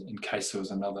used in case there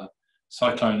was another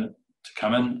cyclone to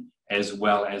come in, as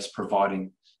well as providing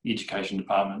the Education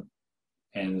Department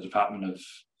and the Department of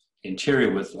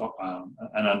Interior with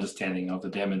an understanding of the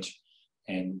damage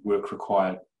and work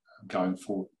required going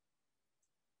forward.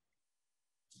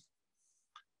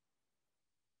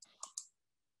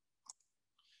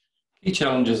 Key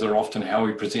challenges are often how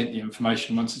we present the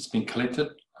information once it's been collected,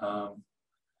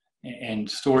 and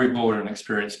storyboard and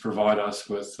experience provide us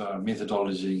with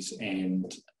methodologies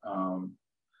and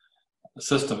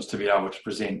systems to be able to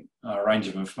present a range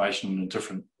of information and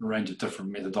a range of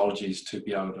different methodologies to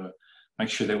be able to make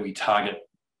sure that we target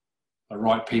the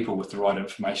right people with the right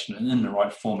information and in the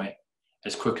right format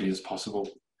as quickly as possible,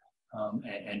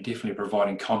 and definitely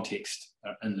providing context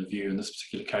in the view. In this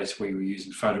particular case, we were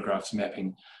using photographs,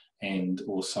 mapping, and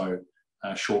also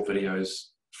short videos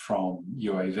from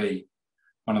UAV.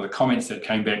 One of the comments that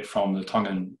came back from the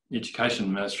Tongan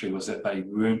Education Ministry was that they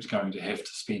weren't going to have to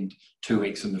spend 2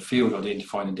 weeks in the field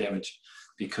identifying the damage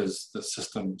because the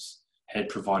systems had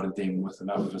provided them with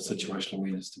enough of a situational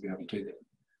awareness to be able to do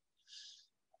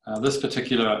that. This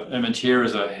particular image here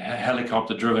is a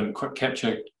helicopter-driven quick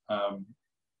capture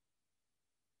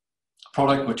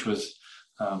product which was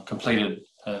completed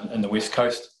in the West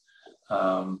Coast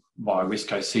by West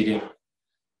Coast CDEM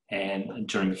and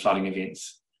during the flooding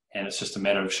events. And it's just a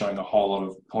matter of showing a whole lot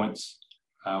of points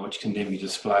which can then be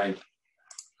displayed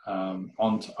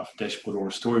onto a dashboard or a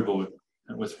storyboard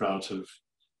with relative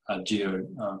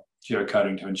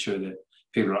geocoding to ensure that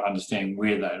people understand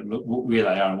where they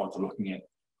are and what they're looking at,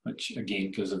 which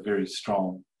again gives a very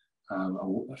strong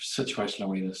situational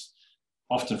awareness,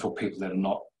 often for people that are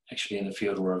not actually in the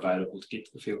field or available to get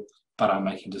to the field, but are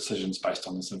making decisions based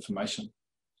on this information.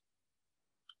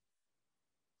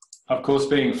 Of course,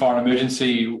 being a fire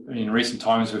emergency, in recent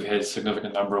times we've had a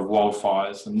significant number of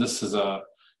wildfires, and this is a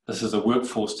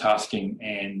workforce tasking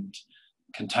and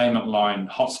containment line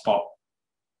hotspot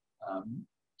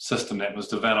system that was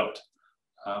developed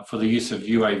for the use of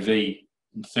UAV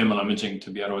and thermal imaging to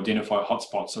be able to identify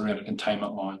hotspots around a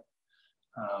containment line.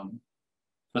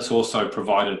 This also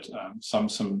provided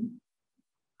some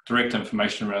direct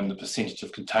information around the percentage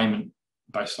of containment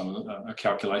based on a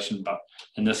calculation, but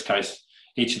in this case,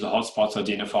 each of the hotspots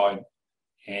identified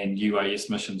and UAS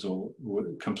missions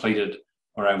were completed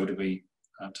were able to be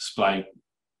displayed,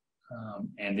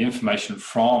 and the information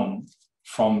from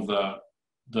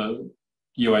the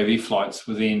UAV flights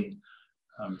were then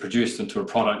produced into a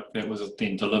product that was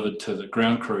then delivered to the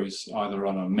ground crews either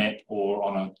on a map or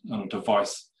on a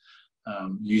device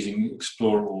using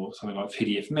Explorer or something like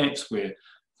PDF maps, where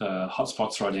the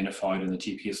hotspots are identified and the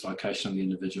GPS location of the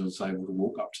individual is able to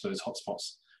walk up to those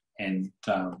hotspots and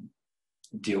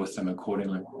deal with them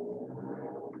accordingly.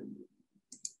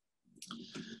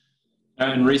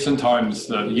 In recent times,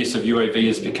 the use of UAV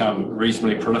has become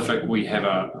reasonably prolific. We have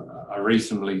a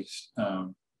reasonably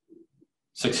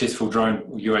successful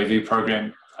drone UAV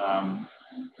program,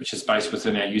 which is based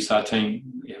within our USAR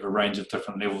team. We have a range of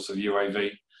different levels of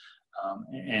UAV,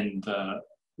 and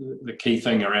the key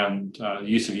thing around the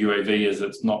use of UAV is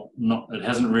it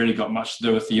hasn't really got much to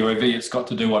do with the UAV. It's got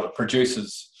to do what it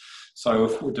produces.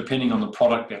 So depending on the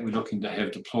product that we're looking to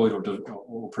have deployed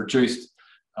or produced,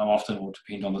 often it will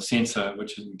depend on the sensor,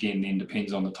 which again then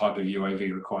depends on the type of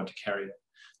UAV required to carry it.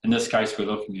 In this case, we're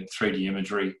looking at 3D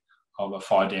imagery of a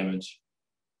fire damaged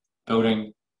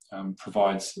building,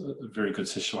 provides a very good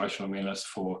situational awareness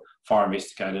for fire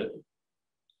investigator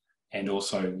and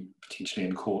also potentially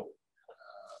in court.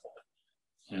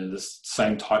 This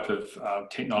same type of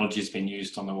technology has been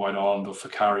used on the White Island or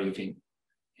Whakaari event,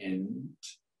 and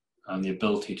the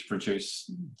ability to produce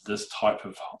this type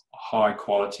of high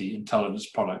quality intelligence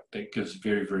product that gives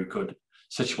very, very good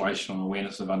situational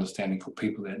awareness of understanding for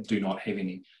people that do not have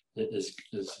any is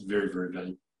very, very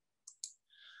valuable.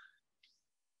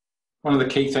 One of the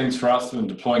key things for us in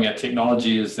deploying our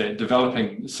technology is that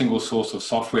developing a single source of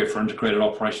software for integrated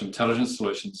operational intelligence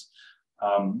solutions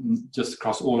just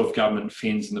across all of government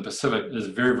FENS in the Pacific is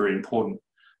very, very important,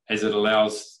 as it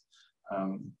allows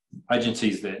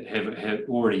agencies that have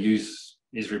already used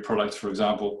Esri products, for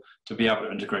example, to be able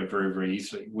to integrate very, very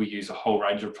easily. We use a whole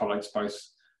range of products, both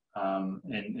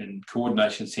in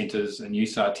coordination centres and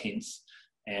USAR tents,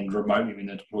 and remotely when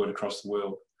they're deployed across the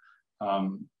world.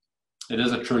 It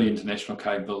is a truly international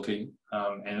capability,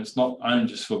 and it's not only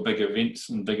just for big events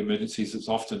and big emergencies. It's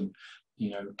often,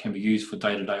 can be used for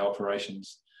day-to-day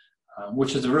operations,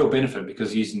 which is a real benefit,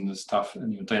 because using this stuff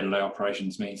in your day-to-day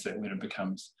operations means that when it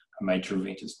becomes a major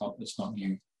event, it's not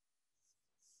new.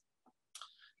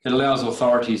 It allows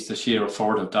authorities to share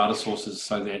authoritative data sources,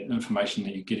 so that information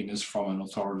that you're getting is from an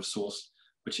authoritative source,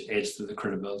 which adds to the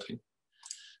credibility.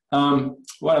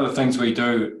 One of the things we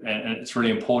do, and it's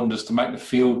really important, is to make the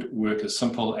field work as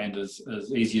simple and as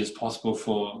easy as possible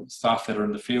for staff that are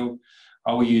in the field.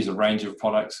 We use a range of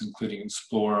products, including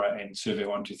Explorer and Survey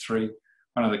 123.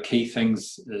 One of the key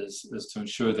things is to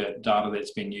ensure that data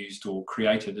that's been used or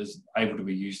created is able to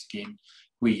be used again.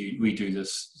 We do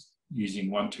this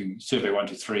using Survey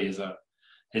 123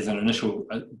 as an initial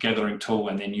gathering tool,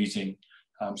 and then using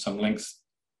some links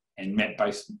and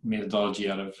map-based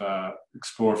methodology out of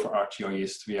Explorer for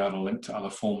ArcGIS to be able to link to other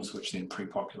forms, which then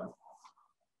pre-populate.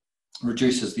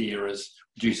 Reduces the errors,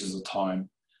 reduces the time,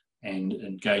 and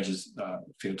engages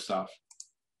field staff.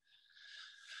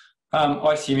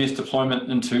 ICMS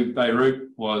deployment into Beirut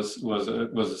was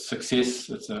a success.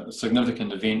 It's a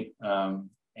significant event,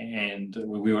 and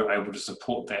we were able to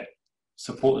support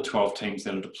the 12 teams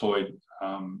that are deployed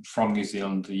from New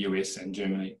Zealand, the US, and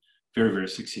Germany very, very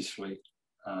successfully.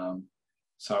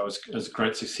 So it was a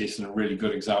great success, and a really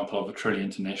good example of a truly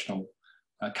international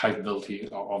capability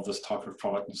of this type of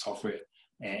product and software,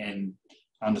 and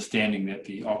understanding that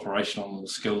the operational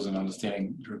skills and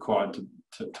understanding required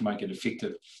to make it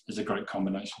effective is a great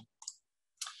combination.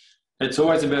 It's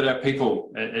always about our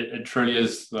people. It truly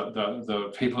is.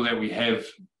 The people that we have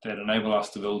that enable us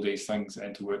to build these things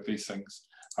and to work these things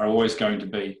are always going to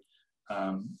be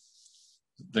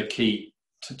the key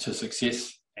to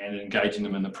success, and engaging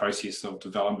them in the process of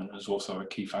development is also a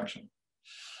key function.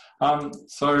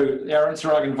 So our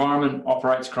NZEUC environment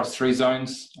operates across 3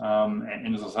 zones,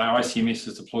 and as I say, ICMS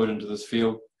is deployed into this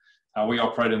field. We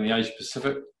operate in the Asia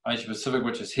Pacific,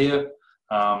 which is here,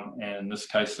 and in this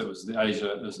case it was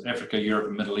Africa, Europe,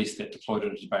 and Middle East that deployed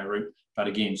into Beirut, but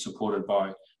again supported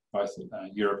by both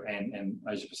Europe and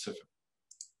Asia Pacific.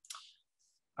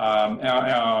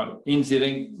 Our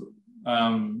NZEUC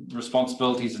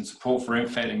responsibilities and support for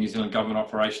MFAT and New Zealand government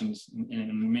operations,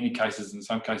 in many cases, in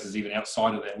some cases even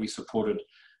outside of that, we supported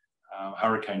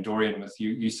Hurricane Dorian with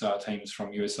USAR teams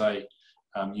from USA,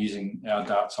 using our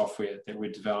DART software that we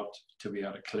developed to be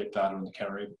able to collect data in the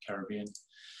Caribbean.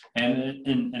 And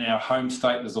in our home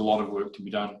state, there's a lot of work to be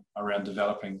done around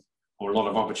developing, or a lot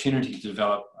of opportunity to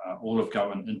develop all of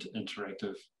government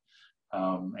interactive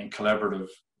and collaborative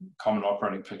common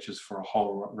operating pictures for a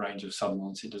whole range of sudden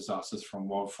onset disasters, from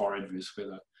wildfire, adverse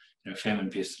weather, famine,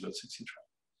 pestilence, etc.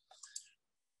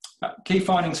 Key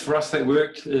findings for us that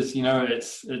worked is,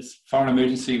 it's foreign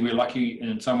emergency. We're lucky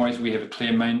in some ways. We have a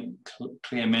clear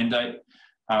mandate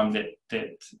that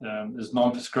is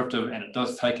non-prescriptive, and it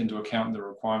does take into account the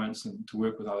requirements and to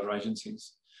work with other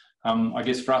agencies. I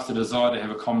guess for us, the desire to have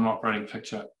a common operating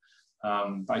picture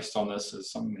based on this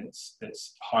is something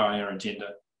that's high on our agenda,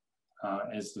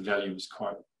 as the value is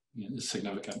quite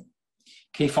significant.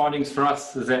 Key findings for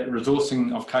us is that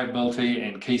resourcing of capability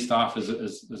and key staff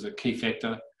is a key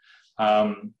factor.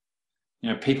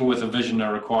 People with a vision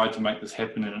are required to make this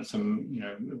happen, and it's a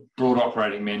broad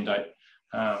operating mandate.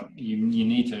 You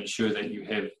need to ensure that you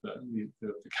have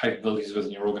the capabilities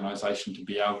within your organisation to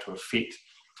be able to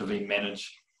effectively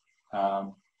manage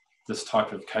this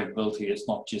type of capability. It's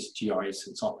not just GIS,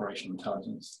 it's operational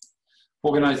intelligence.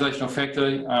 Organisational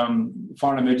factor,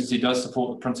 foreign emergency does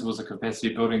support the principles of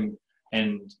capacity building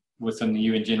and within the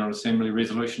UN General Assembly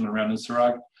resolution around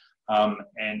NZEUC.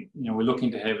 And we're looking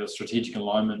to have a strategic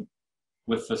alignment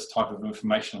with this type of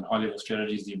information and high-level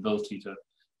strategies, the ability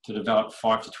to develop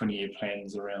 5 to 20-year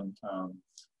plans around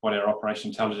what our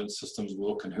operational intelligence systems will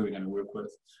look and who we're going to work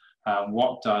with.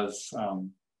 What does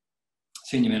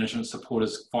senior management support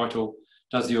is vital.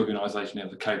 Does the organisation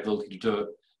have the capability to do it?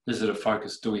 Is it a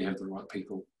focus? Do we have the right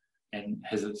people? and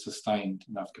has it sustained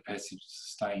enough capacity to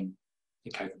sustain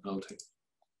the capability.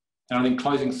 And I think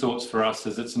closing thoughts for us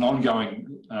is it's an ongoing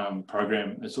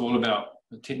program. It's all about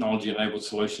the technology-enabled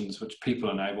solutions which people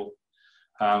enable.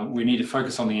 We need to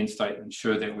focus on the end state and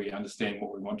ensure that we understand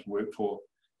what we want to work for.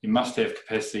 You must have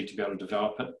capacity to be able to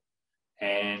develop it,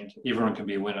 and everyone can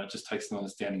be a winner. It just takes an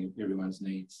understanding of everyone's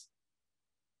needs.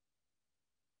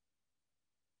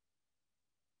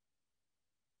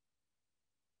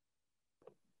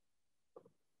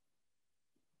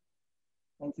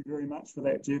 Thank you very much for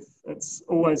that, Jeff. It's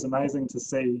always amazing to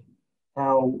see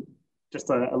how just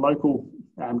a local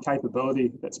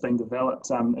capability that's been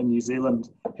developed in New Zealand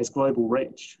has global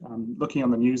reach. Looking on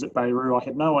the news at Beirut, I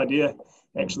had no idea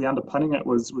actually underpinning it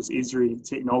was Esri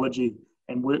technology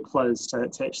and workflows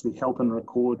to actually help and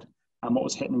record what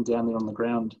was happening down there on the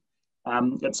ground.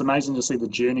 It's amazing to see the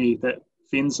journey that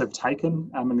FENZ have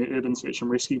taken in the Urban Search and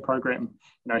Rescue program,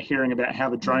 hearing about how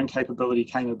the drone capability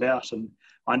came about. And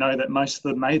I know that most of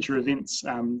the major events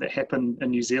that happen in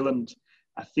New Zealand,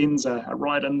 FENZ are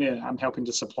right in there helping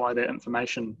to supply that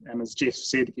information. And as Jeff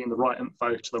said, again, the right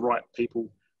info to the right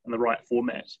people in the right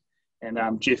format. And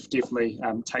Jeff definitely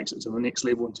takes it to the next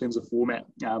level in terms of format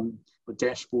with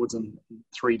dashboards and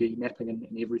 3D mapping and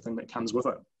everything that comes with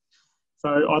it.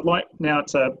 So I'd like now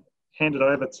to hand it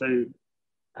over to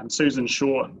Susan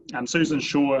Shaw. Susan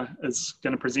Shaw is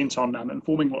going to present on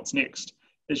informing what's next.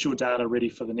 Is your data ready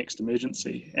for the next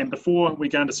emergency? And before we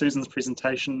go into Susan's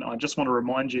presentation, I just want to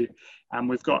remind you,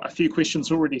 we've got a few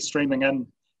questions already streaming in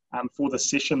for this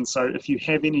session. So if you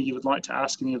have any you would like to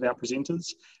ask any of our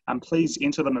presenters, please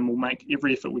enter them and we'll make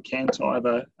every effort we can to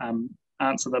either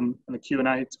answer them in the Q&A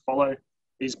to follow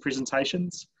these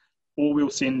presentations, or we'll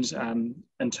send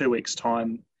in 2 weeks'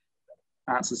 time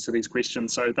answers to these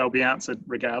questions, so they'll be answered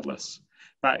regardless.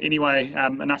 But anyway,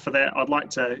 enough of that. I'd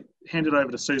like to hand it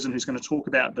over to Susan, who's going to talk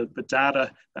about the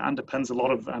data that underpins a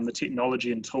lot of the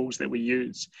technology and tools that we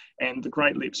use, and the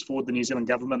great leaps forward the New Zealand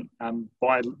government,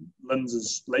 by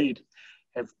LINZ's lead,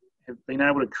 have been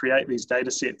able to create these data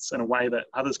sets in a way that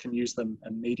others can use them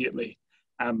immediately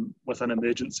within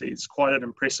emergencies. Quite an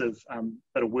impressive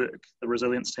bit of work the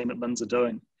resilience team at LINZ are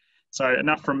doing. So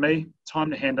enough from me, time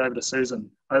to hand over to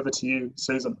Susan. Over to you,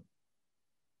 Susan.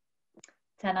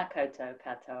 Tēnā koutou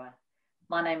katoa.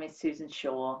 My name is Susan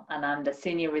Shaw and I'm the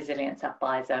Senior Resilience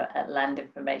Advisor at Land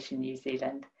Information New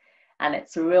Zealand. And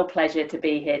it's a real pleasure to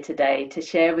be here today to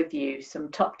share with you some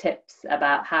top tips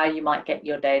about how you might get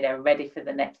your data ready for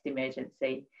the next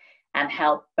emergency and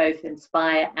help both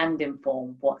inspire and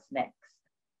inform what's next.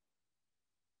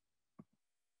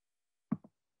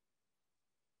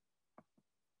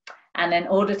 And in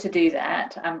order to do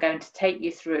that, I'm going to take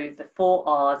you through the 4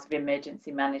 R's of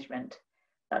emergency management.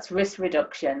 That's risk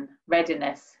reduction,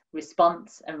 readiness,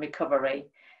 response and recovery,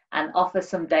 and offer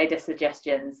some data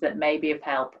suggestions that may be of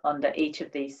help under each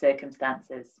of these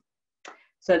circumstances.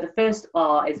 So the first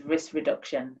R is risk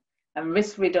reduction. And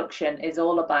risk reduction is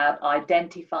all about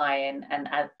identifying and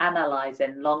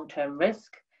analysing long-term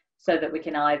risk so that we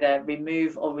can either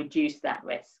remove or reduce that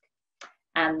risk.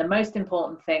 And the most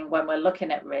important thing when we're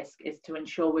looking at risk is to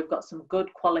ensure we've got some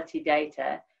good quality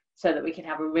data so that we can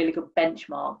have a really good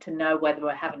benchmark to know whether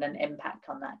we're having an impact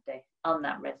on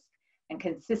that risk. And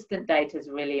consistent data is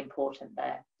really important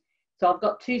there. So I've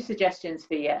got 2 suggestions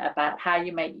for you about how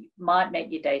you might make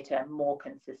your data more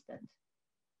consistent.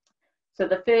 So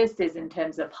the first is in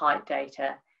terms of height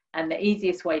data. And the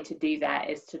easiest way to do that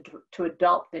is to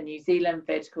adopt the New Zealand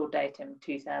vertical datum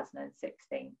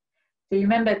 2016. So you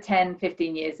remember 10,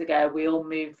 15 years ago, we all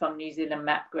moved from New Zealand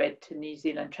map grid to New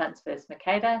Zealand transverse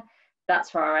Mercator. That's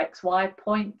for our XY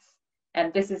points.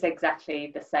 And this is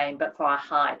exactly the same, but for our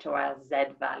height or our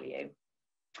Z value.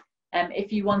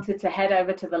 If you wanted to head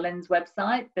over to the LINZ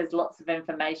website, there's lots of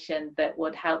information that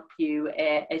would help you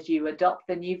as you adopt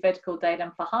the new vertical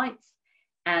datum for heights.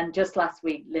 And just last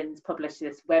week, LINZ published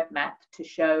this web map to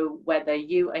show whether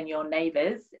you and your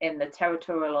neighbours in the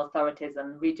territorial authorities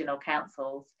and regional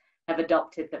councils have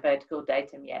adopted the vertical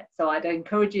datum yet. So I'd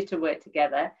encourage you to work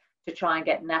together to try and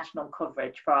get national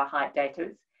coverage for our height data.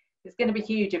 It's going to be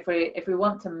huge if we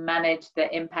want to manage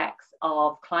the impacts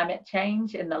of climate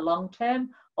change in the long term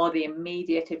or the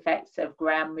immediate effects of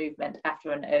ground movement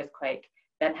after an earthquake.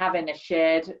 Then having a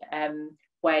shared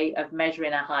way of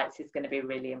measuring our heights is going to be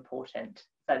really important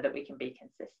so that we can be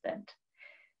consistent.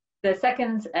 The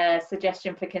second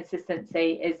suggestion for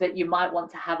consistency is that you might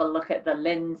want to have a look at the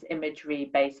LINZ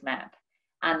imagery base map.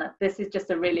 And this is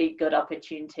just a really good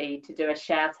opportunity to do a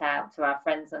shout out to our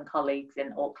friends and colleagues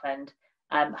in Auckland.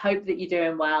 Hope that you're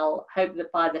doing well. Hope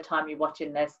that by the time you're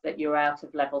watching this that you're out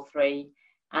of level 3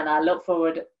 And I look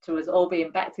forward to us all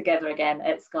being back together again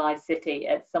at Sky City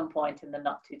at some point in the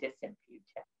not too distant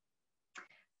future.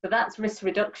 So that's risk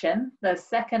reduction. The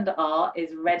second R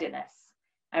is readiness.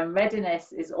 And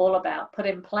readiness is all about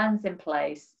putting plans in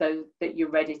place so that you're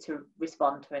ready to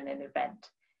respond to an event.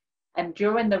 And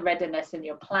during the readiness and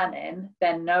your planning,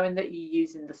 then knowing that you're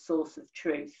using the source of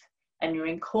truth and you're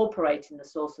incorporating the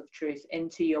source of truth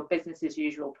into your business as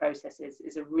usual processes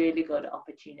is a really good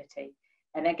opportunity.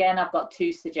 And again, I've got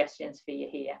 2 suggestions for you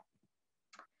here.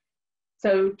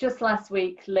 So just last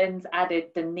week, LINZ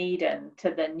added Dunedin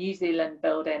to the New Zealand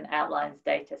Building Outlines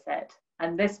dataset.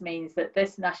 And this means that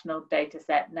this national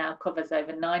dataset now covers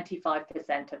over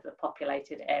 95% of the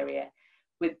populated area,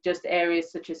 with just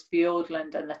areas such as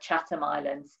Fiordland and the Chatham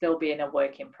Islands still being a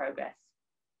work in progress.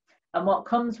 And what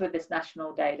comes with this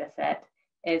national dataset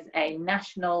is a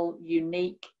national,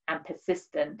 unique and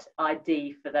persistent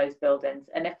ID for those buildings.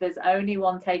 And if there's only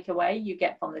one takeaway you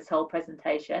get from this whole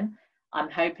presentation, I'm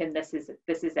hoping this is it,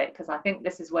 because I think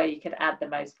this is where you could add the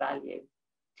most value.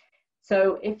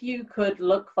 So if you could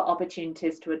look for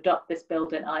opportunities to adopt this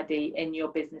building ID in your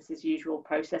business as usual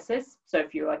processes. So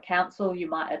if you're a council, you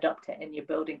might adopt it in your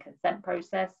building consent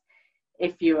process.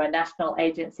 If you're a national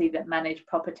agency that manages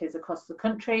properties across the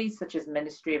country, such as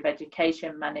Ministry of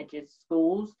Education manages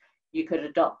schools, you could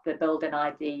adopt the building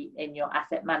ID in your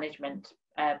asset management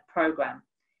program.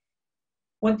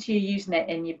 Once you're using it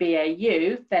in your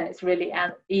BAU, then it's really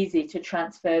easy to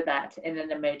transfer that in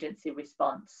an emergency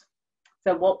response.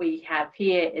 So what we have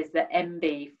here is the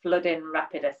MB Flooding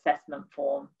Rapid Assessment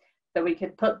Form. So we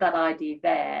could put that ID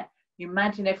there. You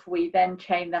imagine if we then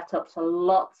chain that up to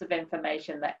lots of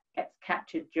information that gets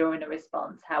captured during a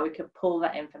response, how we could pull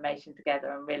that information together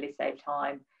and really save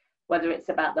time. Whether it's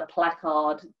about the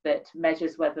placard that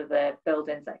measures whether the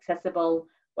building's accessible,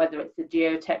 whether it's the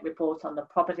geotech report on the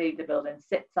property the building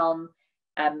sits on,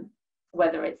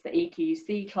 whether it's the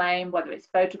EQC claim, whether it's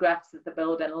photographs of the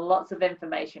building, lots of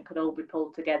information could all be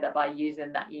pulled together by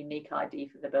using that unique ID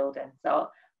for the building. So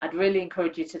I'd really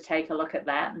encourage you to take a look at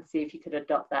that and see if you could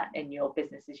adopt that in your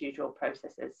business as usual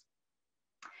processes.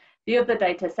 The other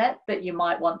data set that you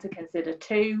might want to consider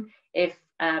too, if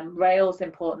rail's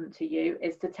important to you,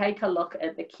 is to take a look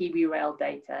at the KiwiRail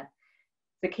data.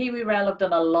 The KiwiRail have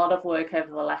done a lot of work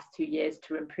over the last 2 years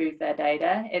to improve their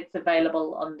data. It's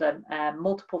available under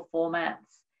multiple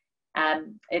formats.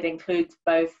 It includes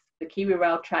both the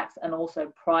KiwiRail tracks and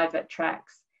also private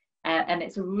tracks. And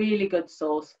it's a really good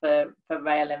source for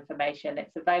rail information.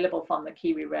 It's available from the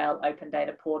KiwiRail Open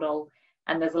Data Portal.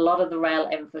 And there's a lot of the rail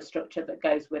infrastructure that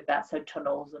goes with that, so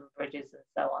tunnels and bridges and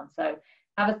so on. So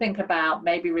have a think about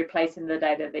maybe replacing the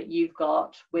data that you've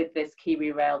got with this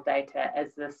KiwiRail data as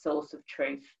the source of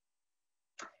truth.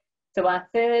 So our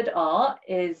third R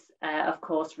is, of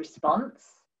course, response.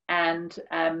 And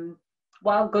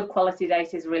while good quality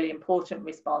data is really important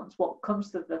response, what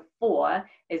comes to the fore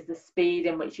is the speed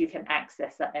in which you can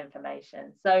access that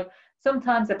information. So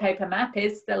sometimes a paper map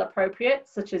is still appropriate,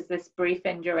 such as this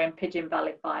briefing during Pigeon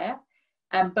Valley Fire.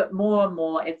 But more and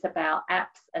more, it's about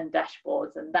apps and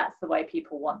dashboards, and that's the way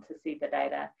people want to see the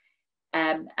data.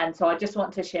 And so I just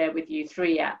want to share with you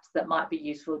 3 apps that might be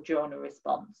useful during a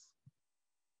response.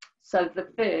 So the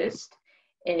first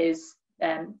is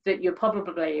that you're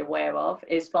probably aware of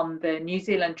is from the New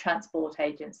Zealand Transport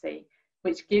Agency,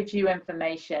 which gives you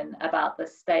information about the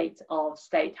state of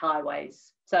state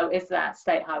highways. So is that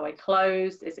state highway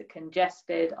closed? Is it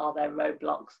congested? Are there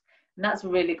roadblocks? And that's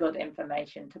really good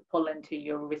information to pull into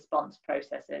your response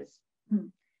processes.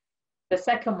 The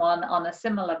second one on a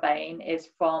similar vein is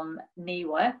from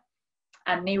NZEUC.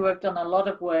 And NZEUC have done a lot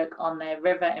of work on their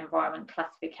river environment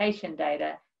classification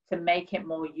data to make it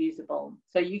more usable.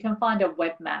 So you can find a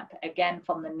web map, again,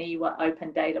 from the NZEUC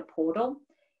Open Data Portal.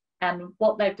 And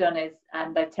what they've done is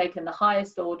they've taken the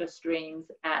highest order streams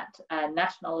at a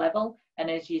national level. And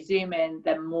as you zoom in,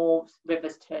 then more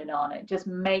rivers turn on. It just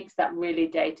makes that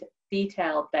really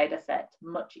detailed data set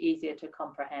much easier to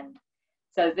comprehend.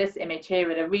 So this image here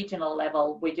at a regional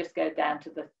level, we just go down to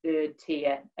the 3rd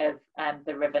tier of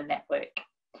the river network.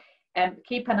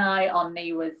 Keep an eye on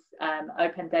NZEUC's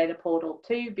Open Data Portal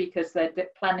too, because they're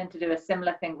planning to do a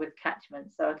similar thing with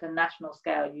catchments. So at a national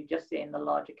scale, you just see in the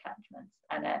larger catchments.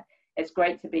 And it's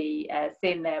great to be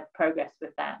seeing their progress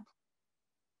with that.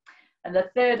 And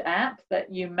the third app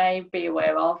that you may be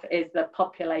aware of is the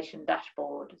population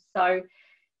dashboard. So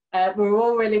we're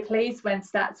all really pleased when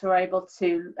Stats were able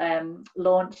to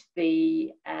launch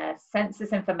the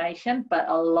census information, but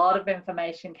a lot of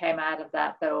information came out of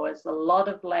that. There was a lot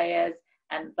of layers,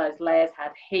 and those layers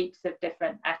had heaps of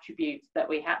different attributes that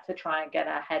we had to try and get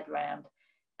our head around.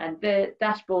 And the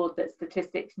dashboard that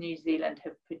Statistics New Zealand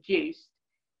have produced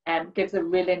gives a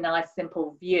really nice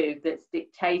simple view that's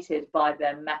dictated by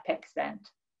the map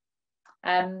extent.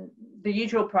 The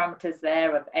usual parameters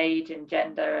there of age and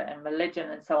gender and religion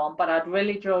and so on, but I'd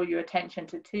really draw your attention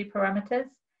to two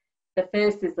parameters. The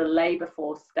first is the labour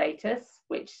force status,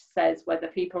 which says whether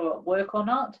people are at work or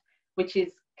not, which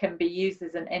can be used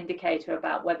as an indicator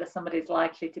about whether somebody's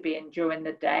likely to be in during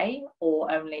the day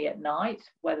or only at night,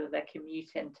 whether they're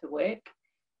commuting to work.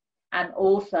 And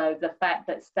also the fact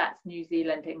that Stats New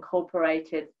Zealand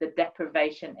incorporated the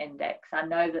deprivation index. I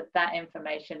know that that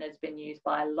information has been used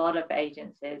by a lot of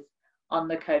agencies on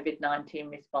the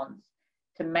COVID-19 response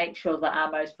to make sure that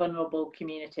our most vulnerable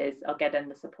communities are getting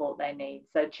the support they need.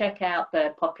 So check out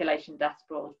the population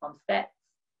dashboard from Stats.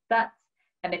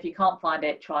 And if you can't find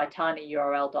it, try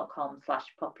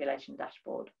tinyurl.com/population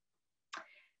dashboard.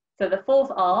 So the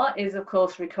fourth R is, of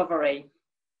course, recovery.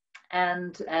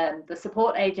 And the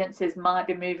support agencies might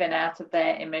be moving out of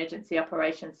their emergency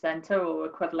operations centre or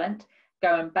equivalent,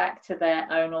 going back to their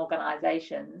own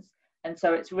organisations. And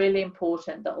so it's really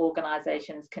important that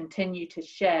organisations continue to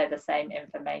share the same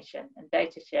information, and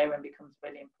data sharing becomes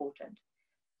really important.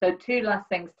 So two last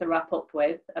things to wrap up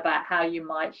with about how you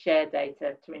might share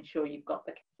data to ensure you've got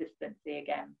the consistency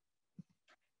again.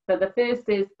 So the first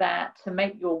is that, to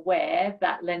make you aware,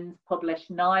 that LINZ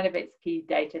published 9 of its key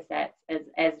data sets as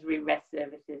Esri REST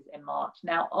services in March.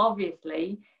 Now,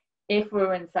 obviously, if we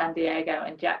were in San Diego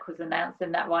and Jack was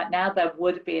announcing that right now, there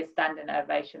would be a standing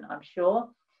ovation, I'm sure.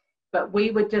 But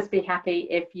we would just be happy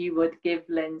if you would give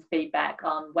LINZ feedback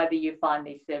on whether you find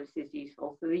these services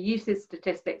useful. So the usage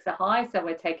statistics are high, so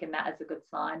we're taking that as a good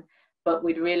sign, but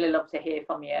we'd really love to hear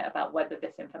from you about whether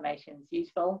this information is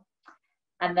useful.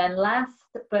 And then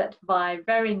last, but by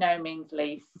very no means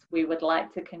least, we would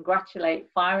like to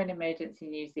congratulate Fire and Emergency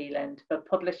New Zealand for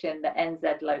publishing the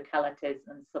NZ localities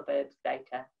and suburbs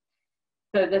data.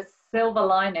 So the silver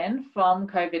lining from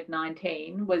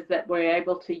COVID-19 was that we're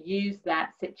able to use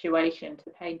that situation to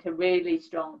paint a really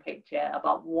strong picture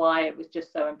about why it was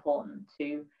just so important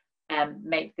to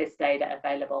make this data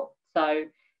available. So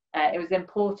it was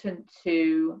important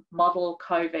to model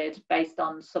COVID based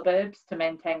on suburbs to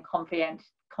maintain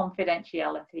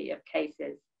confidentiality of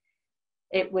cases.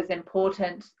 It was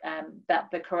important that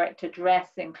the correct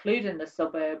address, including the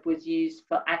suburb, was used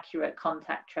for accurate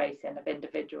contact tracing of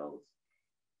individuals.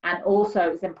 And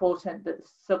also it's important that the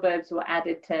suburbs were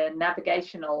added to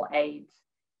navigational aids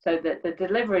so that the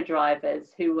delivery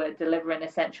drivers who were delivering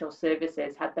essential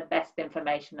services had the best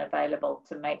information available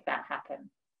to make that happen.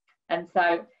 And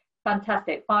so,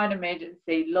 fantastic. Fire and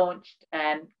Emergency launched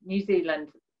New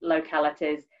Zealand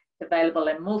localities. It's available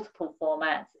in multiple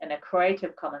formats in a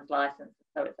Creative Commons license,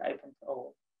 so it's open to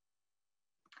all.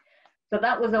 So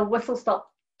that was a whistle-stop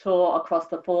tour across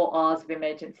the 4 R's of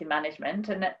emergency management,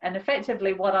 and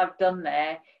effectively what I've done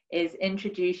there is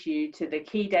introduce you to the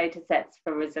key data sets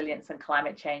for resilience and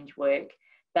climate change work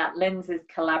that LINZ is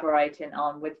collaborating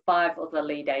on with 5 other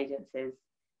lead agencies: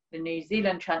 the New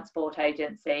Zealand Transport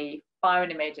Agency, Fire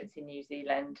and Emergency New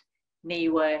Zealand,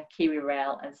 NZEUC,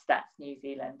 KiwiRail and Stats New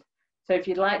Zealand. So if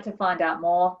you'd like to find out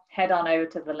more, head on over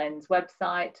to the LINZ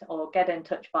website or get in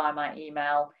touch via my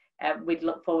email. We'd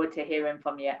look forward to hearing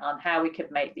from you on how we could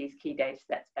make these key data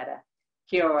sets better.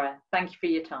 Kia ora. Thank you for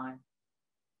your time.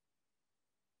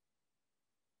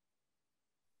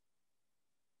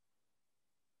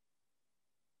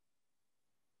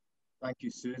 Thank you,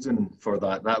 Susan, for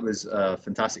that. That was a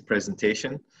fantastic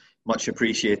presentation. Much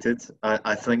appreciated.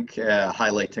 I think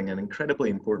highlighting an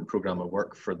incredibly important programme of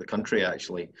work for the country,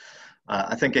 actually.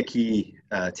 I think a key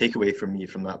takeaway from me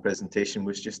from that presentation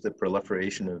was just the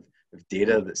proliferation of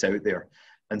data that's out there,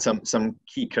 and some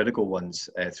key critical ones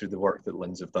through the work that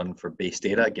LINZ have done for base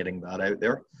data, getting that out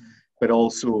there, but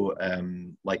also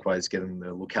likewise getting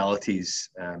the localities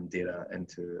data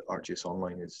into ArcGIS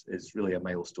Online is really a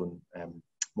milestone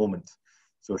moment.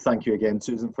 So thank you again,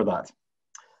 Susan, for that.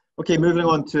 Okay, moving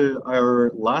on to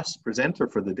our last presenter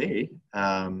for the day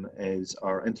is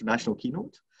our international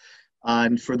keynote.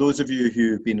 And for those of you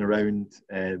who've been around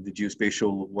the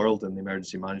geospatial world and the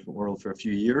emergency management world for a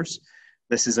few years,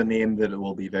 this is a name that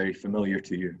will be very familiar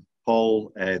to you.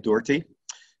 Paul Doherty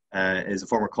is a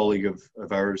former colleague of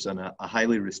ours and a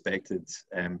highly respected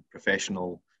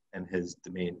professional in his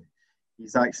domain.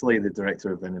 He's actually the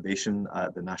Director of Innovation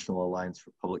at the National Alliance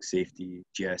for Public Safety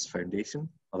GIS Foundation,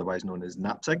 otherwise known as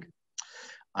NAPSIG.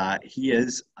 He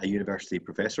is a university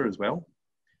professor as well.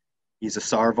 He's a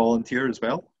SAR volunteer as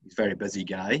well. He's a very busy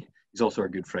guy. He's also a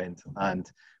good friend. And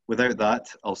without that,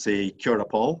 I'll say kia ora,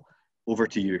 Paul. Over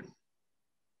to you.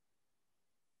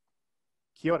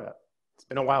 Kia ora. It's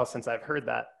been a while since I've heard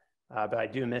that. but I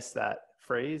do miss that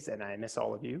phrase, and I miss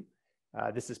all of you.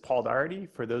 This is Paul Doherty.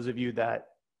 For those of you that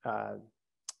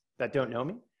don't know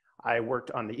me, I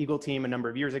worked on the Eagle team a number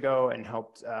of years ago and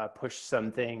helped push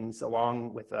some things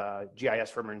along with GIS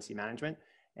for emergency management.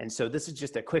 And so this is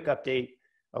just a quick update,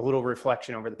 a little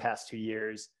reflection over the past 2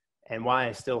 years, and why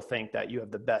I still think that you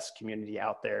have the best community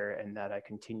out there and that I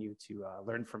continue to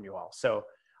learn from you all. So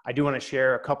I do want to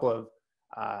share a couple of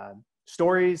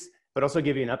stories, but also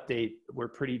give you an update. We're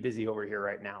pretty busy over here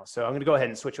right now. So I'm going to go ahead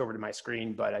and switch over to my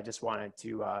screen, but I just wanted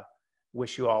to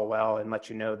wish you all well and let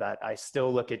you know that I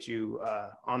still look at you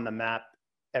on the map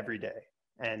every day,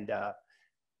 and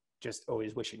just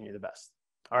always wishing you the best.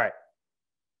 All right.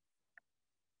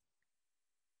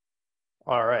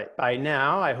 All right, by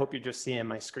now, I hope you're just seeing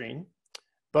my screen,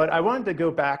 but I wanted to go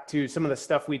back to some of the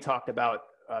stuff we talked about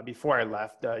before I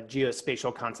left, the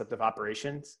geospatial concept of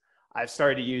operations. I've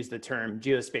started to use the term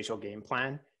geospatial game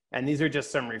plan, and these are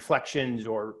just some reflections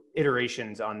or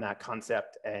iterations on that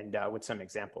concept and with some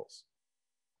examples.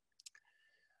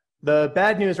 The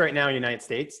bad news right now in the United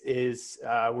States is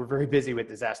we're very busy with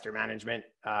disaster management.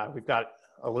 We've got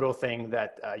a little thing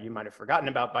that you might have forgotten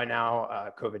about by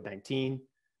now, COVID-19.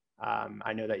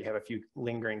 I know that you have a few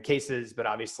lingering cases, but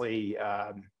obviously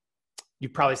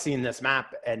you've probably seen this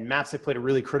map, and maps have played a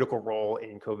really critical role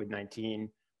in COVID-19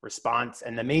 response.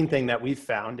 And the main thing that we've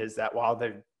found is that while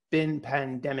there have been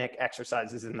pandemic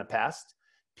exercises in the past,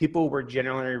 people were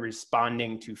generally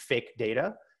responding to fake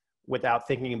data without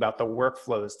thinking about the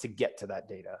workflows to get to that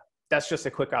data. That's just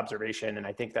a quick observation, and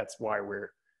I think that's why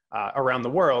we're around the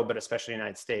world, but especially in the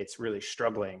United States, really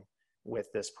struggling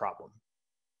with this problem.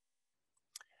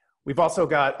 We've also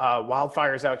got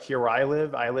wildfires out here where I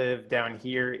live. I live down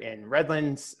here in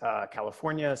Redlands,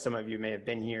 California. Some of you may have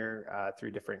been here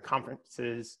through different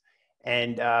conferences.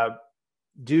 And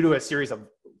due to a series of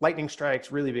lightning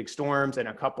strikes, really big storms, and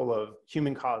a couple of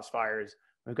human-caused fires,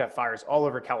 we've got fires all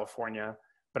over California.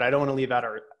 But I don't want to leave out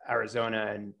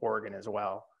Arizona and Oregon as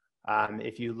well.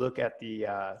 If you look at the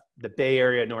Bay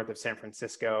Area north of San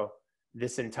Francisco,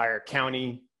 this entire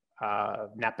county,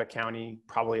 Napa County,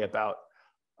 probably about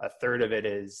a third of it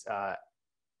is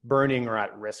burning or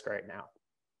at risk right now.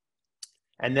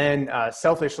 And then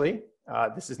selfishly,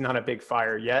 this is not a big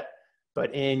fire yet,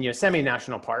 but in Yosemite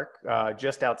National Park,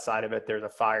 just outside of it, there's a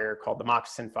fire called the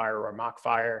Moccasin Fire or Mock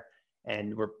Fire,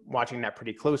 and we're watching that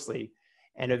pretty closely.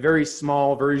 And a very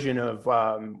small version of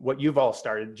what you've all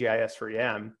started, GIS for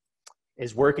EM,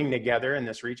 is working together in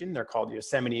this region. They're called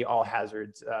Yosemite All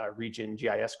Hazards Region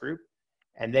GIS Group.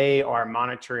 And they are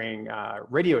monitoring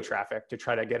radio traffic to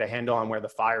try to get a handle on where the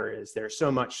fire is. There's so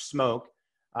much smoke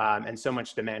and so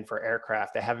much demand for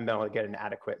aircraft, they haven't been able to get an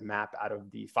adequate map out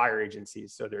of the fire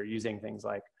agencies. So they're using things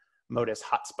like MODIS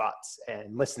hotspots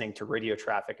and listening to radio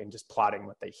traffic and just plotting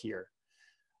what they hear.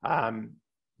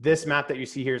 This map that you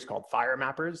see here is called Fire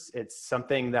Mappers. It's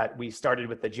something that we started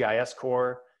with the GIS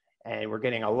Corps, and we're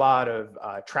getting a lot of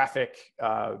traffic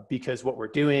because what we're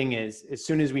doing is, as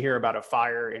soon as we hear about a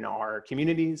fire in our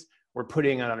communities, we're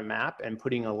putting it on a map and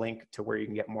putting a link to where you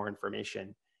can get more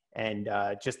information. And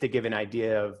just to give an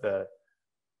idea of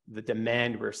the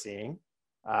demand we're seeing,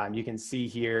 you can see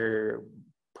here,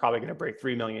 probably going to break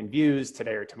 3 million views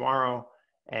today or tomorrow.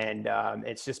 And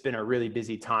it's just been a really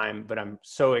busy time, but I'm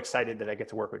so excited that I get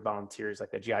to work with volunteers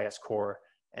like the GIS Corps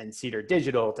and Cedar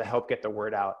Digital to help get the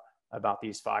word out about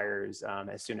these fires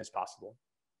as soon as possible.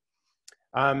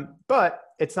 But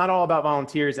it's not all about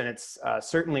volunteers, and it's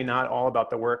certainly not all about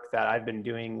the work that I've been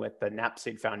doing with the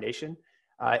NAPSIG Foundation.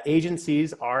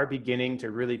 Agencies are beginning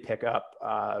to really pick up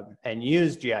and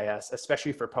use GIS,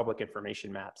 especially for public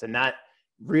information maps. And that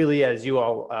really, as you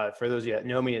all, for those of you that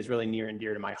know me, is really near and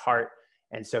dear to my heart.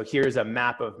 And so here's a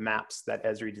map of maps that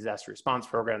Esri Disaster Response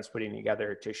Program is putting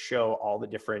together to show all the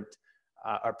different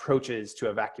approaches to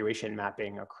evacuation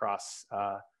mapping across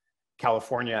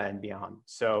California and beyond.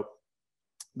 So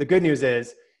the good news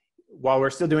is, while we're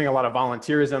still doing a lot of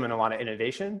volunteerism and a lot of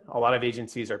innovation, a lot of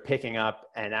agencies are picking up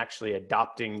and actually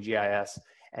adopting GIS,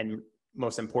 and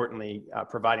most importantly,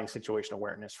 providing situational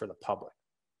awareness for the public.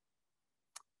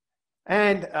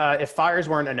 And if fires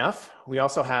weren't enough, we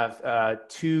also have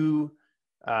two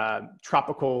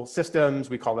tropical systems.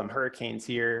 We call them hurricanes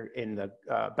here in the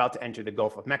about to enter the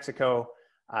Gulf of Mexico.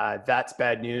 That's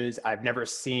bad news. I've never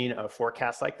seen a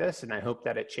forecast like this, and I hope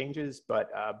that it changes. But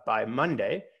by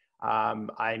Monday,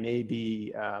 I may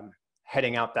be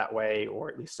heading out that way, or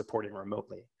at least supporting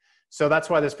remotely. So that's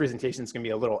why this presentation is going to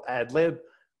be a little ad lib,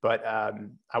 but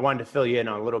I wanted to fill you in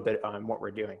on a little bit on what we're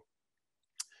doing.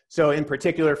 So in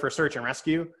particular for search and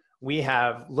rescue, we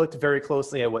have looked very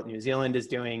closely at what New Zealand is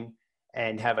doing,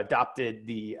 and have adopted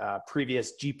the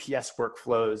previous GPS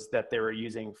workflows that they were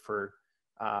using for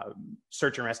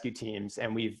search and rescue teams.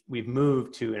 And we've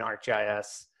moved to an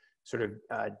ArcGIS sort of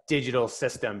digital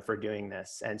system for doing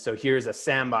this. And so here's a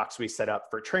sandbox we set up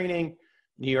for training.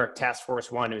 New York Task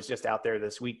Force 1 was just out there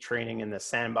this week training in the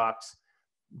sandbox.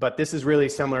 But this is really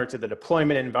similar to the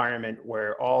deployment environment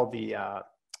where all the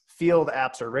field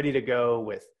apps are ready to go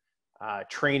with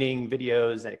training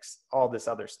videos and all this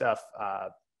other stuff,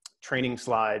 training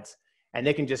slides, and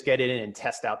they can just get in and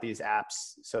test out these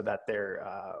apps so that they're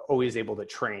always able to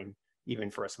train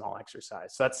even for a small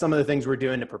exercise. So that's some of the things we're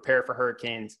doing to prepare for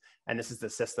hurricanes, and this is the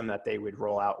system that they would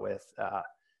roll out with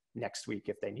next week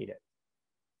if they need it.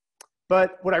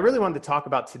 But what I really wanted to talk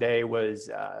about today was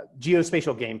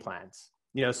geospatial game plans.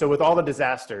 You know, so with all the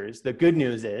disasters, the good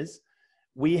news is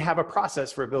we have a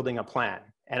process for building a plan.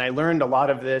 And I learned a lot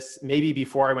of this maybe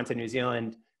before I went to New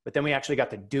Zealand, but then we actually got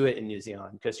to do it in New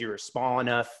Zealand because you were small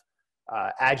enough,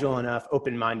 agile enough,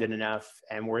 open-minded enough,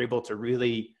 and we're able to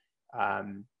really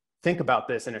think about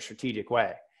this in a strategic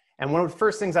way. And one of the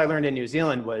first things I learned in New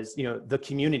Zealand was, you know, the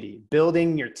community,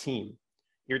 building your team.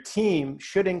 Your team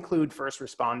should include first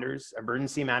responders,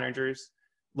 emergency managers,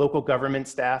 local government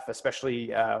staff,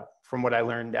 especially from what I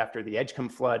learned after the Edgecombe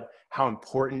flood, how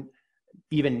important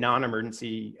even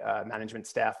non-emergency management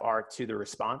staff are to the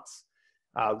response.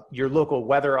 Your local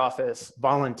weather office,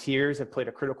 volunteers have played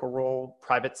a critical role,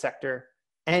 private sector,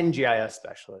 and GIS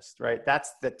specialists, right?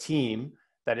 That's the team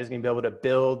that is going to be able to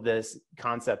build this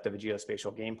concept of a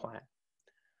geospatial game plan.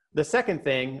 The second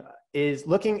thing is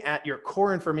looking at your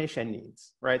core information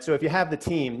needs, right? So if you have the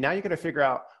team, now you're going to figure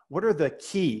out what are the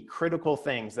key critical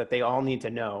things that they all need to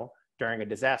know during a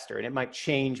disaster. And it might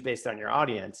change based on your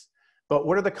audience, but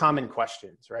what are the common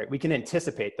questions, right? We can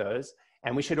anticipate those,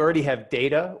 and we should already have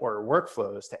data or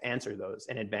workflows to answer those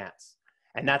in advance.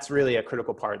 And that's really a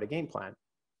critical part of the game plan.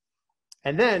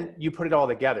 And then you put it all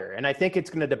together. And I think it's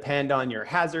going to depend on your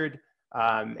hazard.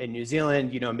 In New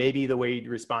Zealand, you know, maybe the way you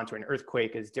respond to an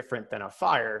earthquake is different than a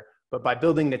fire, but by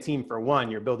building the team for one,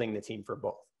 you're building the team for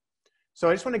both. So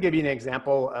I just want to give you an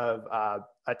example of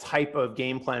a type of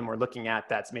game plan we're looking at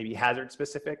that's maybe hazard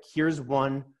specific. Here's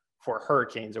one for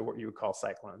hurricanes, or what you would call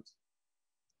cyclones.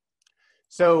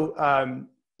 So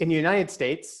in the United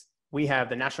States, we have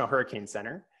the National Hurricane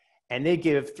Center, and they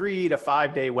give 3 to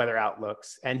 5 day weather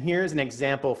outlooks. And here's an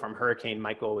example from Hurricane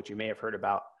Michael, which you may have heard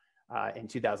about in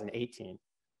 2018.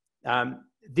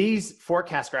 These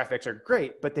forecast graphics are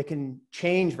great, but they can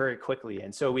change very quickly.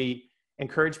 And so we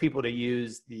encourage people to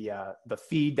use the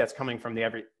feed that's coming from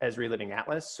the Esri Living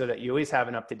Atlas so that you always have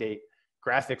an up-to-date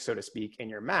graphic, so to speak, in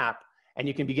your map, and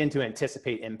you can begin to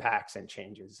anticipate impacts and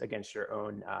changes against your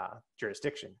own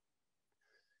jurisdiction.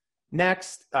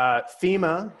 Next,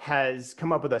 FEMA has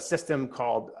come up with a system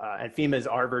called, and FEMA is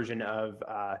our version of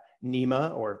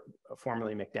NEMA, or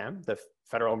formerly MCDEM, the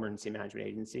Federal Emergency Management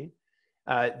Agency.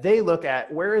 They look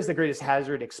at where is the greatest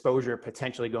hazard exposure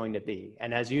potentially going to be.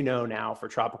 And as you know now, for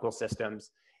tropical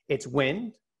systems, it's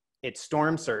wind, it's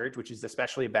storm surge, which is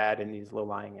especially bad in these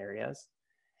low-lying areas,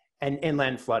 and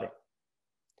inland flooding.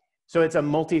 So it's a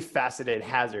multifaceted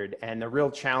hazard, and the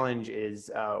real challenge is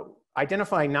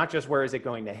identifying not just where is it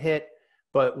going to hit,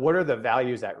 but what are the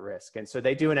values at risk. And so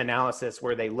they do an analysis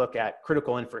where they look at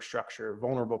critical infrastructure,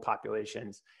 vulnerable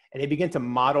populations, and they begin to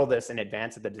model this in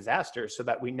advance of the disaster so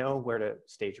that we know where to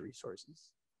stage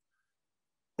resources.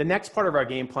 The next part of our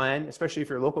game plan, especially if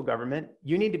you're local government,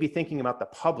 you need to be thinking about the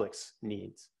public's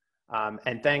needs.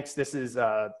 And thanks, this is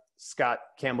Scott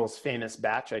Campbell's famous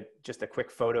batch. Just a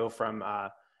quick photo from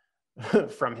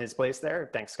his place there.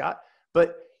 Thanks, Scott.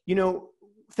 But, you know,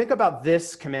 think about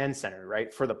this command center,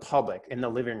 right? For the public in the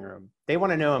living room. They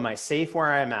want to know, am I safe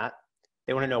where I'm at?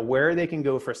 They want to know where they can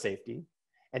go for safety,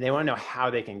 and they want to know how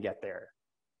they can get there.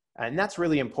 And that's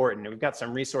really important. We've got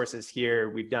some resources here.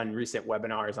 We've done recent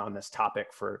webinars on this topic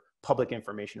for public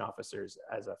information officers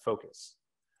as a focus.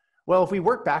 Well, if we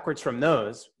work backwards from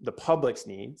those, the public's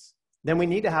needs, then we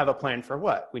need to have a plan for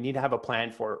what? We need to have a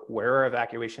plan for where are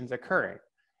evacuations occurring.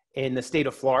 In the state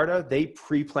of Florida, they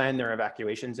pre-plan their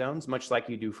evacuation zones, much like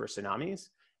you do for tsunamis.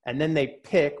 And then they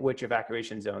pick which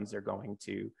evacuation zones they're going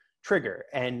to trigger.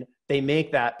 And they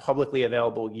make that publicly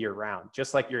available year round,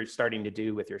 just like you're starting to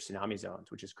do with your tsunami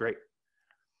zones, which is great.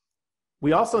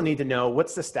 We also need to know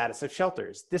what's the status of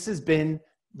shelters. This has been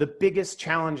the biggest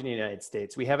challenge in the United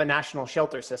States. We have a national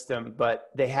shelter system, but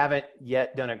they haven't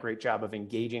yet done a great job of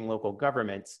engaging local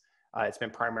governments. It's been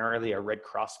primarily a Red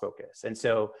Cross focus. And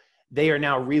so they are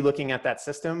now re-looking at that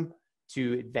system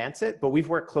to advance it, but we've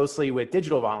worked closely with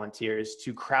digital volunteers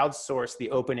to crowdsource the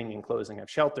opening and closing of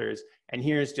shelters. And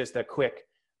here's just a quick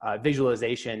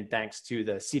visualization thanks to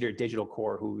the Cedar Digital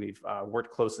Core, who we've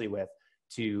worked closely with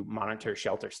to monitor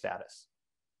shelter status.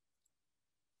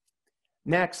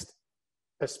 Next,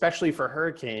 especially for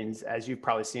hurricanes, as you've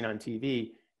probably seen on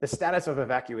TV, the status of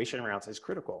evacuation routes is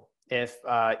critical.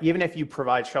 Even if you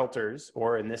provide shelters,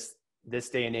 or in this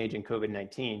day and age in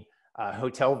COVID-19,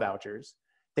 hotel vouchers,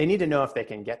 they need to know if they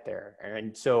can get there.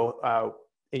 And so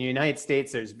in the United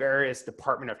States, there's various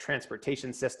Department of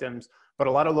Transportation systems, but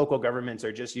a lot of local governments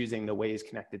are just using the Waze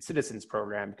Connected Citizens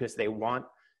program because they want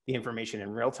the information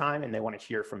in real time and they want to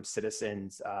hear from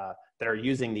citizens that are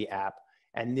using the app.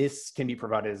 And this can be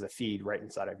provided as a feed right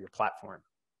inside of your platform.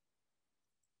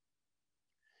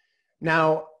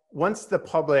 Now, once the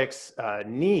public's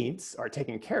needs are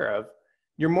taken care of,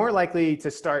 you're more likely to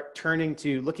start turning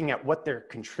to looking at what they're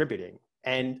contributing.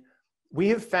 And we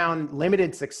have found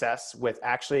limited success with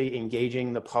actually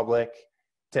engaging the public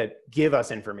to give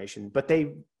us information, but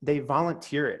they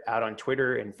volunteer it out on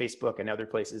Twitter and Facebook and other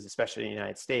places, especially in the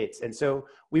United States. And so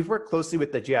we've worked closely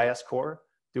with the GIS Corps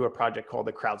through a project called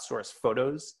the Crowdsource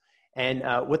Photos. And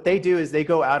what they do is they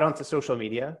go out onto social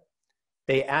media,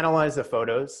 they analyze the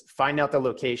photos, find out the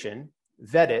location,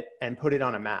 vet it, and put it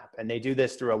on a map. And they do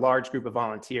this through a large group of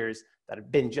volunteers that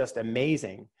have been just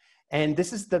amazing. And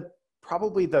this is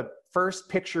probably the first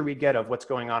picture we get of what's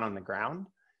going on the ground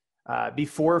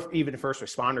before even first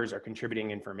responders are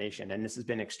contributing information. And this has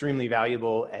been extremely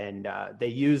valuable. And they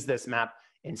use this map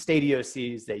in state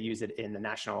EOCs. They use it in the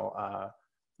National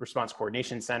Response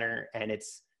Coordination Center. And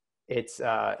it's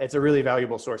a really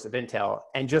valuable source of intel.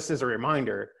 And just as a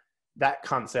reminder, that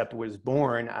concept was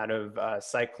born out of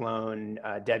Cyclone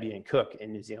Debbie and Cook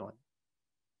in New Zealand.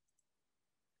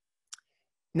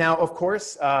 Now, of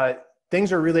course,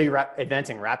 things are really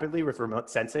advancing rapidly with remote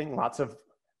sensing, lots of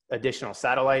additional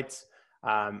satellites,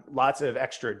 lots of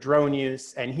extra drone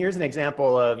use. And here's an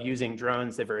example of using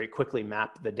drones that very quickly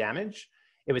map the damage.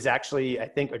 It was actually, I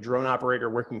think, a drone operator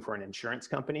working for an insurance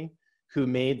company who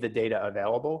made the data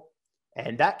available.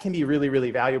 And that can be really,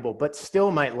 really valuable, but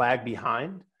still might lag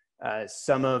behind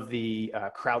some of the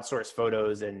crowdsourced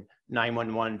photos and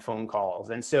 911 phone calls.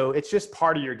 And so it's just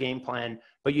part of your game plan,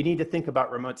 but you need to think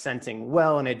about remote sensing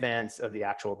well in advance of the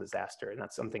actual disaster. And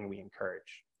that's something we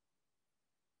encourage.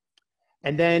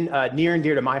 And then near and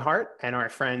dear to my heart and our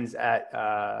friends at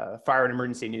Fire and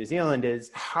Emergency New Zealand is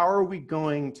how are we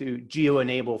going to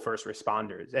geo-enable first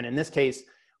responders? And in this case,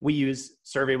 we use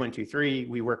Survey 123.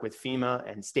 We work with FEMA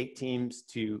and state teams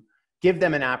to give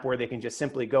them an app where they can just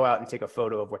simply go out and take a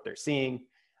photo of what they're seeing.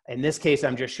 In this case,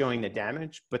 I'm just showing the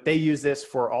damage, but they use this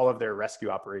for all of their rescue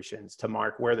operations to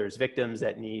mark where there's victims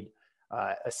that need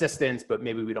assistance, but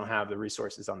maybe we don't have the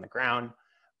resources on the ground.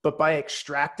 But by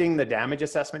extracting the damage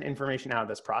assessment information out of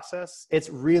this process, it's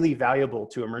really valuable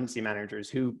to emergency managers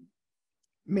who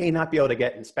may not be able to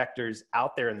get inspectors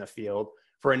out there in the field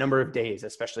for a number of days,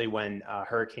 especially when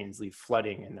hurricanes leave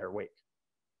flooding in their wake.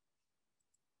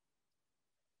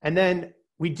 And then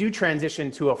we do transition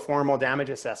to a formal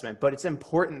damage assessment, but it's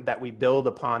important that we build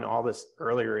upon all this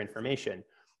earlier information.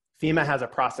 FEMA has a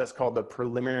process called the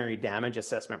preliminary damage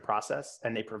assessment process,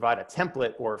 and they provide a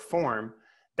template or form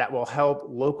that will help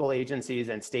local agencies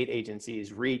and state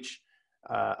agencies reach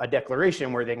a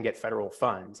declaration where they can get federal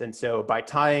funds. And so by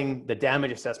tying the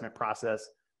damage assessment process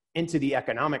into the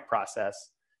economic process,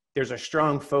 there's a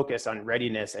strong focus on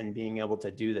readiness and being able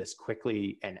to do this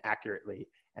quickly and accurately.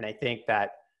 And I think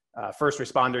that first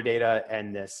responder data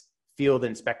and this field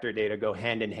inspector data go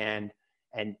hand in hand,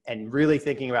 and really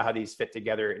thinking about how these fit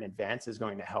together in advance is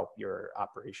going to help your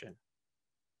operation.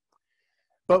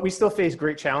 But we still face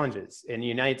great challenges. In the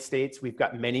United States, we've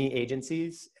got many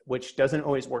agencies, which doesn't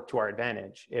always work to our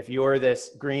advantage. If you're this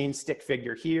green stick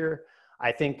figure here,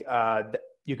 I think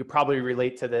you could probably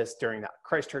relate to this during the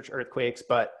Christchurch earthquakes,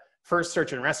 but first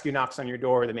search and rescue knocks on your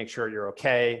door to make sure you're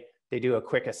okay. They do a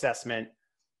quick assessment.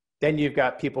 Then you've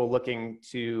got people looking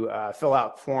to fill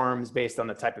out forms based on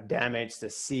the type of damage to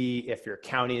see if your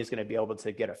county is going to be able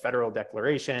to get a federal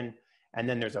declaration. And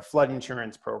then there's a flood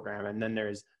insurance program. And then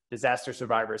there's disaster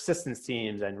survivor assistance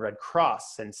teams and Red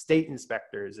Cross and state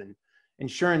inspectors and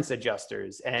insurance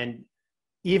adjusters. And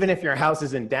even if your house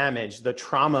isn't damaged, the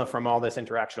trauma from all this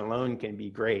interaction alone can be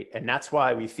great. And that's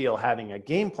why we feel having a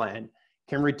game plan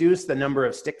can reduce the number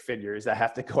of stick figures that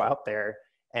have to go out there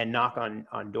and knock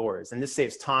on doors. And this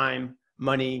saves time,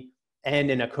 money, and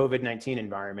in a COVID-19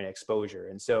 environment, exposure.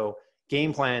 And so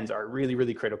game plans are really,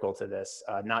 really critical to this,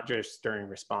 not just during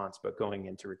response, but going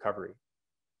into recovery.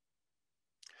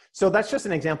 So that's just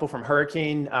an example from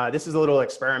hurricane. This is a little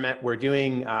experiment. We're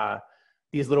doing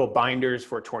these little binders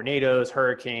for tornadoes,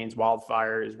 hurricanes,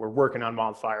 wildfires. We're working on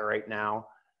wildfire right now.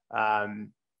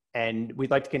 And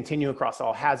we'd like to continue across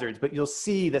all hazards, but you'll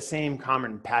see the same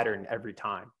common pattern every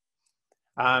time.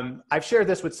 I've shared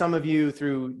this with some of you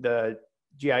through the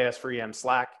GIS for EM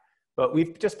Slack, but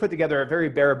we've just put together a very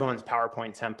bare bones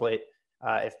PowerPoint template.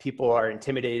 If people are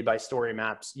intimidated by story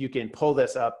maps, you can pull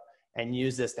this up and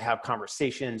use this to have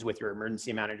conversations with your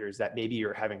emergency managers that maybe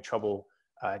you're having trouble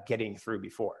getting through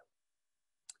before.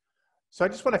 So I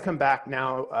just want to come back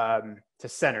now to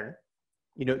center.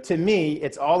 You know, to me,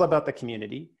 it's all about the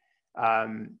community.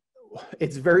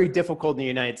 It's very difficult in the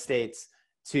United States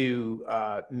to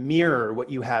mirror what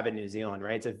you have in New Zealand,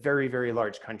 right? It's a very, very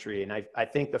large country. And I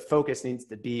think the focus needs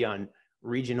to be on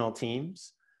regional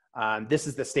teams. This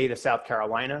is the state of South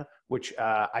Carolina, which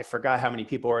I forgot how many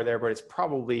people are there, but it's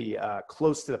probably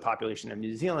close to the population of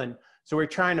New Zealand. So we're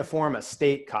trying to form a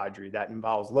state cadre that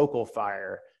involves local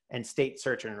fire and state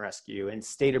search and rescue and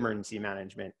state emergency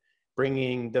management,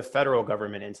 bringing the federal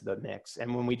government into the mix.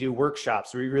 And when we do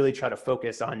workshops, we really try to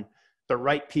focus on the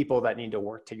right people that need to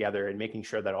work together and making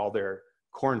sure that all their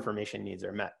core information needs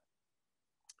are met.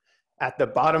 At the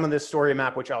bottom of this story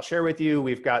map, which I'll share with you,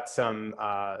 we've got some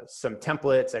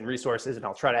templates and resources, and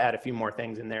I'll try to add a few more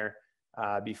things in there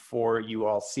before you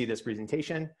all see this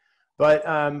presentation. But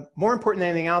more important than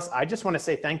anything else, I just want to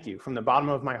say thank you from the bottom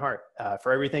of my heart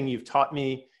for everything you've taught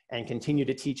me and continue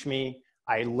to teach me.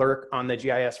 I lurk on the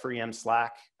GIS for EM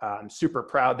Slack. I'm super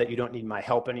proud that you don't need my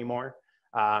help anymore.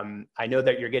 I know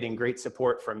that you're getting great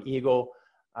support from Eagle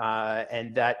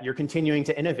and that you're continuing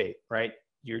to innovate, right?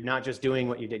 You're not just doing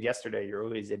what you did yesterday, you're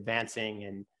always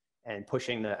advancing and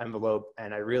pushing the envelope.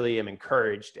 And I really am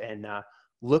encouraged and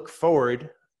look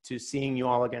forward to seeing you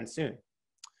all again soon.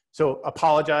 So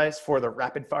apologize for the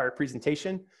rapid fire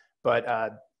presentation, but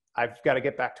I've got to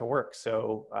get back to work.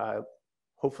 So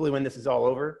hopefully when this is all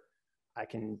over, I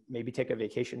can maybe take a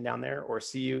vacation down there or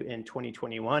see you in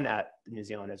 2021 at the New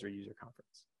Zealand Ezra User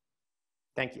Conference.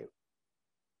 Thank you.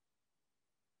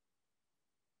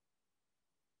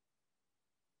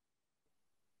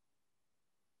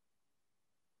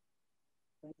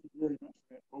 Thank you very much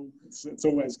for that, Paul. It's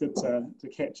always good to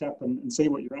catch up and see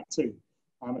what you're up to.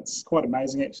 It's quite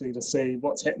amazing actually to see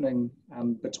what's happening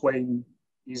between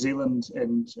New Zealand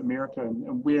and America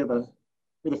and where the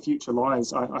future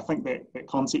lies. I think that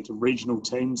concept of regional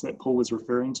teams that Paul was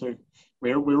referring to,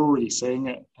 we're already seeing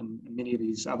it in many of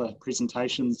these other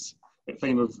presentations, that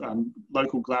theme of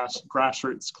local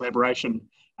grassroots collaboration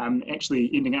actually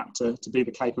ending up to be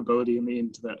the capability in the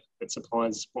end that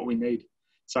supplies what we need.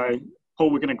 So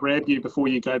Paul, we're going to grab you before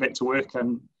you go back to work,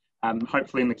 and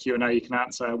hopefully in the Q&A you can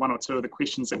answer one or two of the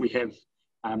questions that we have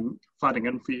flooding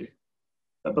in for you.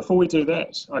 But before we do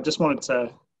that, I just wanted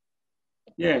to,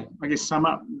 I guess sum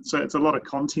up. So it's a lot of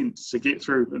content to get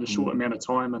through in a short amount of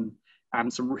time,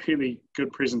 and some really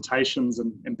good presentations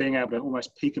and being able to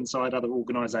almost peek inside other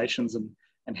organisations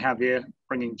and how they're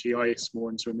bringing GIS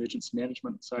more into emergency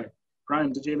management. So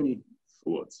Graham, did you have any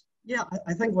thoughts? Yeah,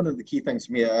 I think one of the key things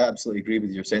for me, I absolutely agree with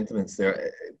your sentiments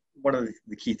there. One of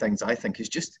the key things I think is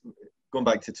just going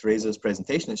back to Teresa's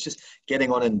presentation, it's just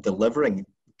getting on and delivering,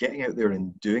 getting out there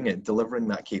and doing it, delivering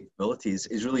that capability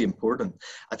is really important.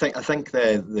 I think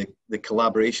the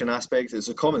collaboration aspect is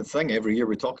a common thing. Every year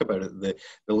we talk about it.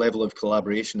 The level of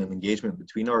collaboration and engagement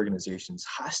between organizations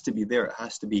has to be there. It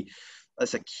has to be.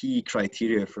 That's a key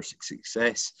criteria for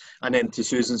success. And then to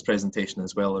Susan's presentation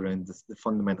as well around the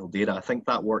fundamental data, I think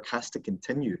that work has to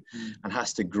continue and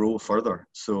has to grow further.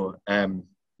 So thank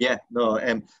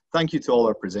you to all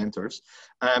our presenters.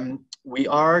 We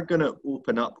are going to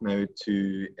open up now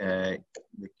to the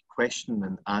question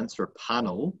and answer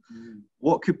panel.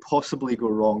 What could possibly go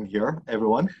wrong here,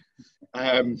 everyone?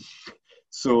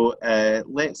 So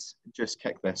let's just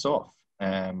kick this off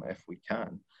if we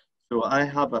can. So I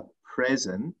have a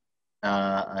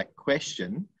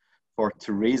question for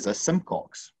Teresa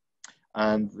Simcox.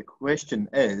 And the question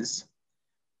is,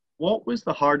 what was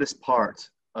the hardest part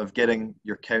of getting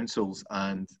your councils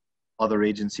and other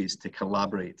agencies to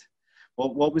collaborate?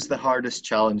 What was the hardest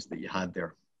challenge that you had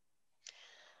there?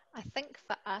 I think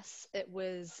for us, it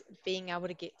was being able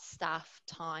to get staff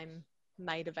time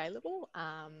made available.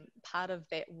 Part of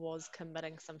that was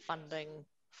committing some funding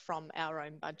from our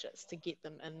own budgets to get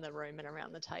them in the room and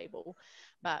around the table.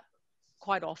 But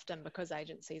quite often, because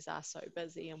agencies are so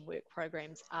busy and work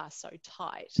programs are so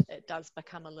tight, it does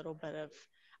become a little bit of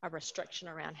a restriction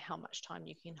around how much time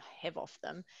you can have off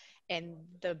them. And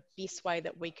the best way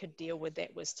that we could deal with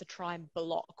that was to try and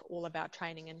block all of our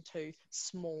training into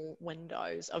small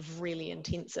windows of really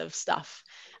intensive stuff,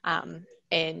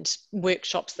 and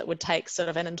workshops that would take sort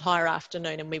of an entire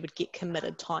afternoon, and we would get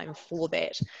committed time for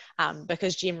that,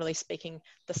 because generally speaking,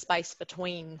 the space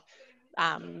between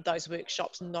those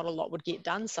workshops, not a lot would get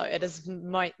done. So it is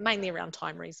mainly around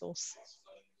time resource.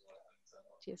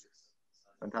 Cheers.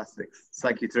 Fantastic.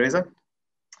 Thank you, Teresa.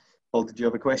 Paul, did you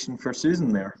have a question for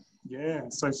Susan there? Yeah,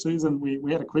 so Susan,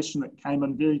 we had a question that came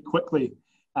in very quickly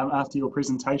after your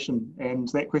presentation, and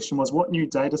that question was, what new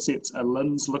data sets are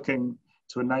LINZ looking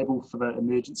to enable for the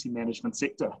emergency management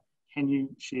sector? Can you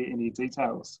share any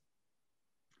details?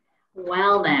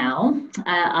 Well, now,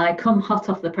 I come hot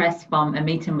off the press from a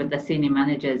meeting with the senior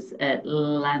managers at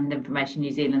Land Information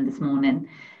New Zealand this morning.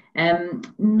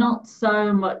 Not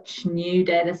so much new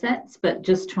data sets, but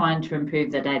just trying to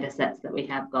improve the data sets that we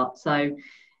have got. So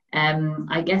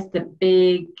I guess the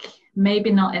big,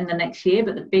 maybe not in the next year,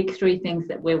 but the big three things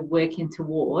that we're working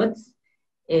towards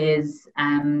is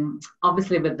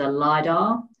obviously with the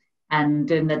LiDAR, and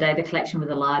doing the data collection with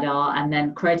the LiDAR, and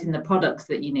then creating the products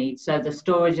that you need. So the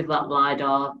storage of that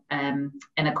LiDAR in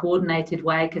a coordinated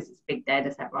way, because it's a big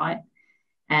data set, right?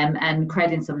 And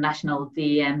creating some national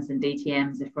DEMs and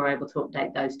DTMs if we're able to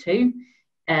update those too,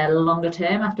 longer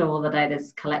term after all the data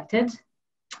is collected.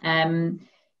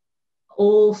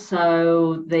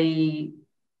 Also the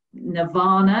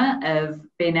nirvana of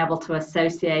being able to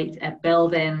associate a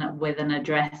building with an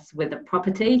address with a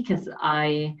property, because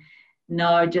I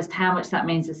know just how much that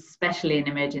means, especially in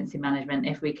emergency management.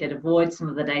 If we could avoid some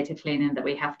of the data cleaning that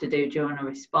we have to do during a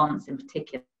response in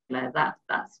particular, that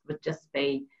would just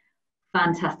be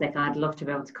fantastic. I'd love to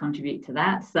be able to contribute to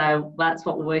that. So that's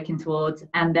what we're working towards.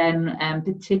 And then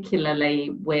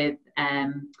particularly with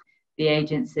the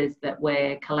agencies that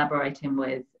we're collaborating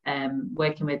with,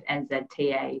 working with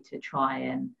NZEUC to try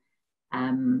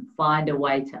and find a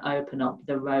way to open up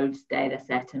the roads data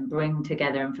set and bring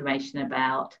together information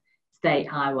about state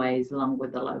highways along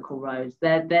with the local roads.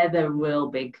 They're the real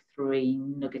big three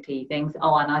nuggety things.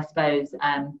 Oh, and I suppose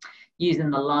using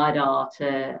the LiDAR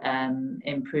to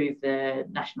improve the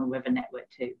national river network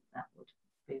too. That would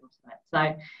be also it.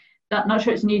 So not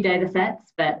sure it's new data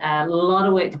sets, but a lot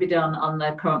of work to be done on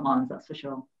the current ones, that's for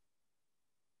sure.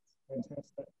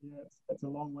 Fantastic. Yeah, it's a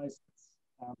long way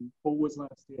since Paul was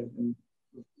last year. And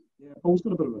yeah, Paul's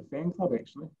got a bit of a fan club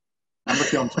actually. I'm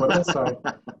with you on Twitter, so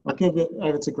I'll give it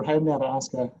over to Graham now to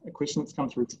ask a question that's come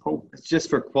through to Paul. It's just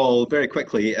for Paul, very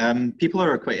quickly. People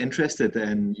are quite interested,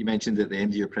 and you mentioned at the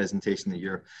end of your presentation that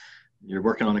you're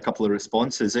working on a couple of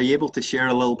responses. Are you able to share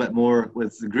a little bit more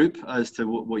with the group as to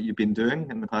what you've been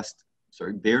doing in the past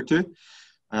day or two?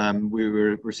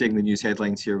 We're seeing the news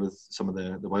headlines here with some of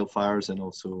the wildfires and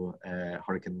also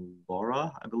Hurricane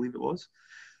Laura, I believe it was.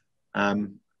 Are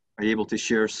you able to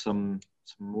share some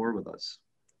more with us?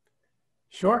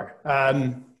 Sure.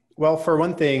 Well, for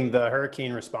one thing, the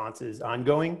hurricane response is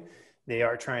ongoing. They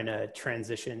are trying to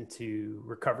transition to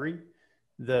recovery.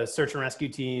 The search and rescue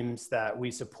teams that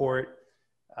we support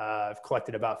have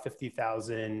collected about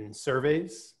 50,000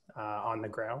 surveys on the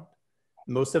ground.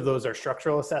 Most of those are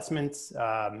structural assessments.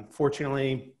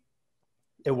 Fortunately,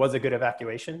 it was a good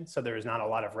evacuation, so there was not a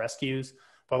lot of rescues,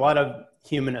 but a lot of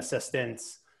human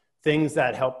assistance, things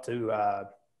that help to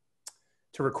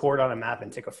record on a map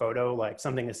and take a photo, like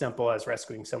something as simple as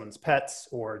rescuing someone's pets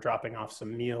or dropping off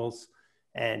some meals,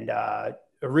 and a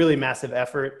really massive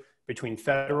effort between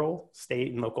federal,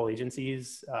 state, and local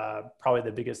agencies, probably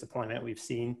the biggest deployment we've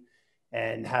seen,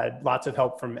 and had lots of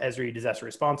help from Esri Disaster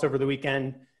Response over the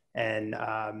weekend, and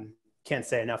can't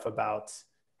say enough about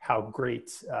how great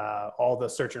all the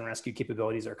search and rescue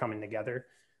capabilities are coming together.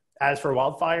 As for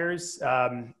wildfires,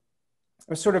 it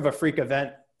was sort of a freak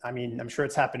event. I mean, I'm sure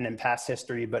it's happened in past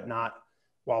history, but not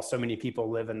while so many people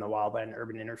live in the wildland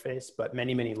urban interface, but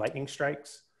many, many lightning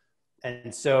strikes.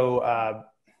 And so,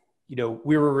 you know,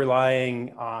 we were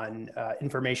relying on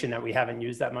information that we haven't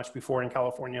used that much before in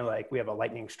California. Like we have a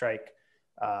lightning strike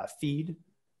feed,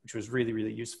 which was really,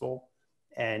 really useful.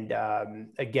 And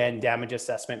again, damage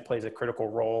assessment plays a critical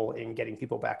role in getting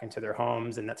people back into their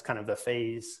homes. And that's kind of the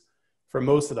phase for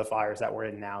most of the fires that we're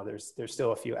in now. There's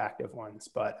still a few active ones,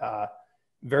 but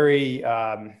very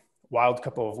wild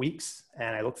couple of weeks.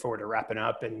 And I look forward to wrapping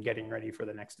up and getting ready for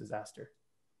the next disaster.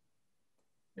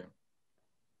 Yeah,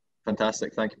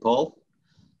 fantastic. Thank you, Paul.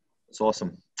 It's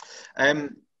awesome.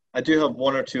 I do have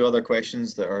one or two other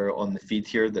questions that are on the feed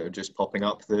here that are just popping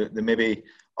up. They maybe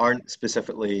aren't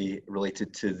specifically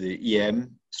related to the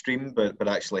EM stream, but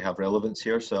actually have relevance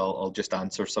here. So I'll just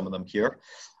answer some of them here.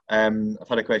 I've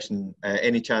had a question,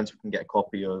 any chance we can get a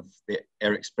copy of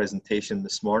Eric's presentation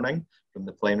this morning from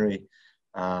the plenary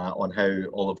on how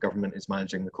all of government is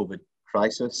managing the COVID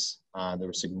crisis? There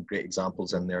were some great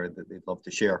examples in there that they'd love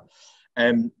to share.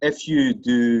 If you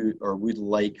do or would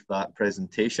like that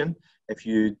presentation, if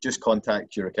you just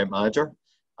contact your account manager,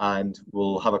 and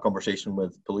we'll have a conversation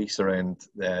with police around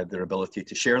their ability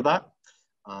to share that,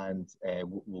 and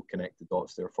we'll connect the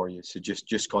dots there for you. So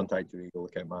just contact your Eagle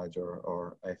account manager,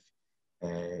 or if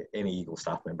any Eagle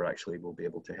staff member actually will be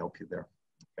able to help you there.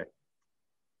 Okay.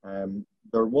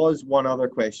 There was one other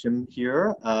question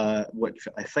here, which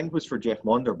I think was for Jeff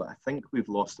Maunder, but I think we've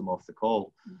lost him off the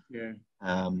call. Yeah.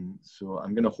 So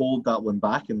I'm going to hold that one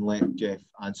back and let Jeff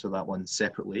answer that one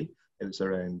separately. It was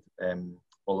around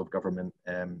all of government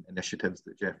initiatives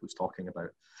that Jeff was talking about.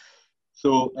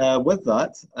 So with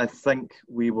that, I think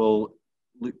we will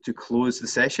look to close the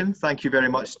session. Thank you very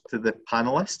much to the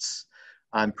panelists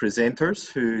and presenters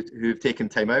who've taken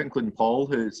time out, including Paul,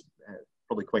 who's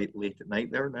probably quite late at night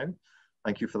there now.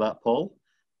 Thank you for that, Paul.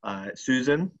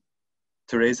 Susan,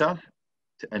 Teresa,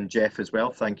 and Jeff as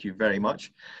well, thank you very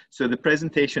much. So the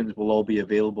presentations will all be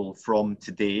available from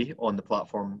today on the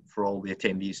platform for all the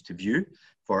attendees to view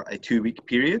for a 2-week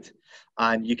period.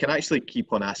 And you can actually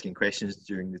keep on asking questions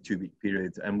during the 2-week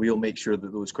period, and we'll make sure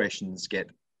that those questions get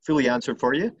fully answered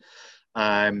for you.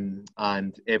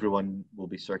 And everyone will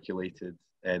be circulated,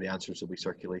 the answers will be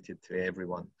circulated to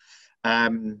everyone.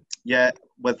 Yeah,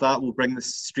 with that, we'll bring the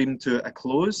stream to a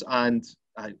close, and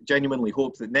I genuinely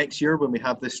hope that next year when we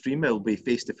have this stream, it'll be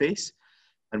face-to-face,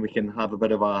 and we can have a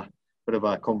bit of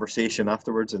a conversation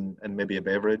afterwards, and maybe a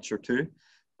beverage or two.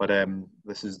 But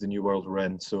this is the new world we're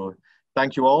in. So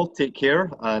thank you all, take care,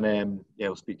 and yeah,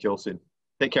 we'll speak to you all soon.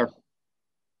 Take care.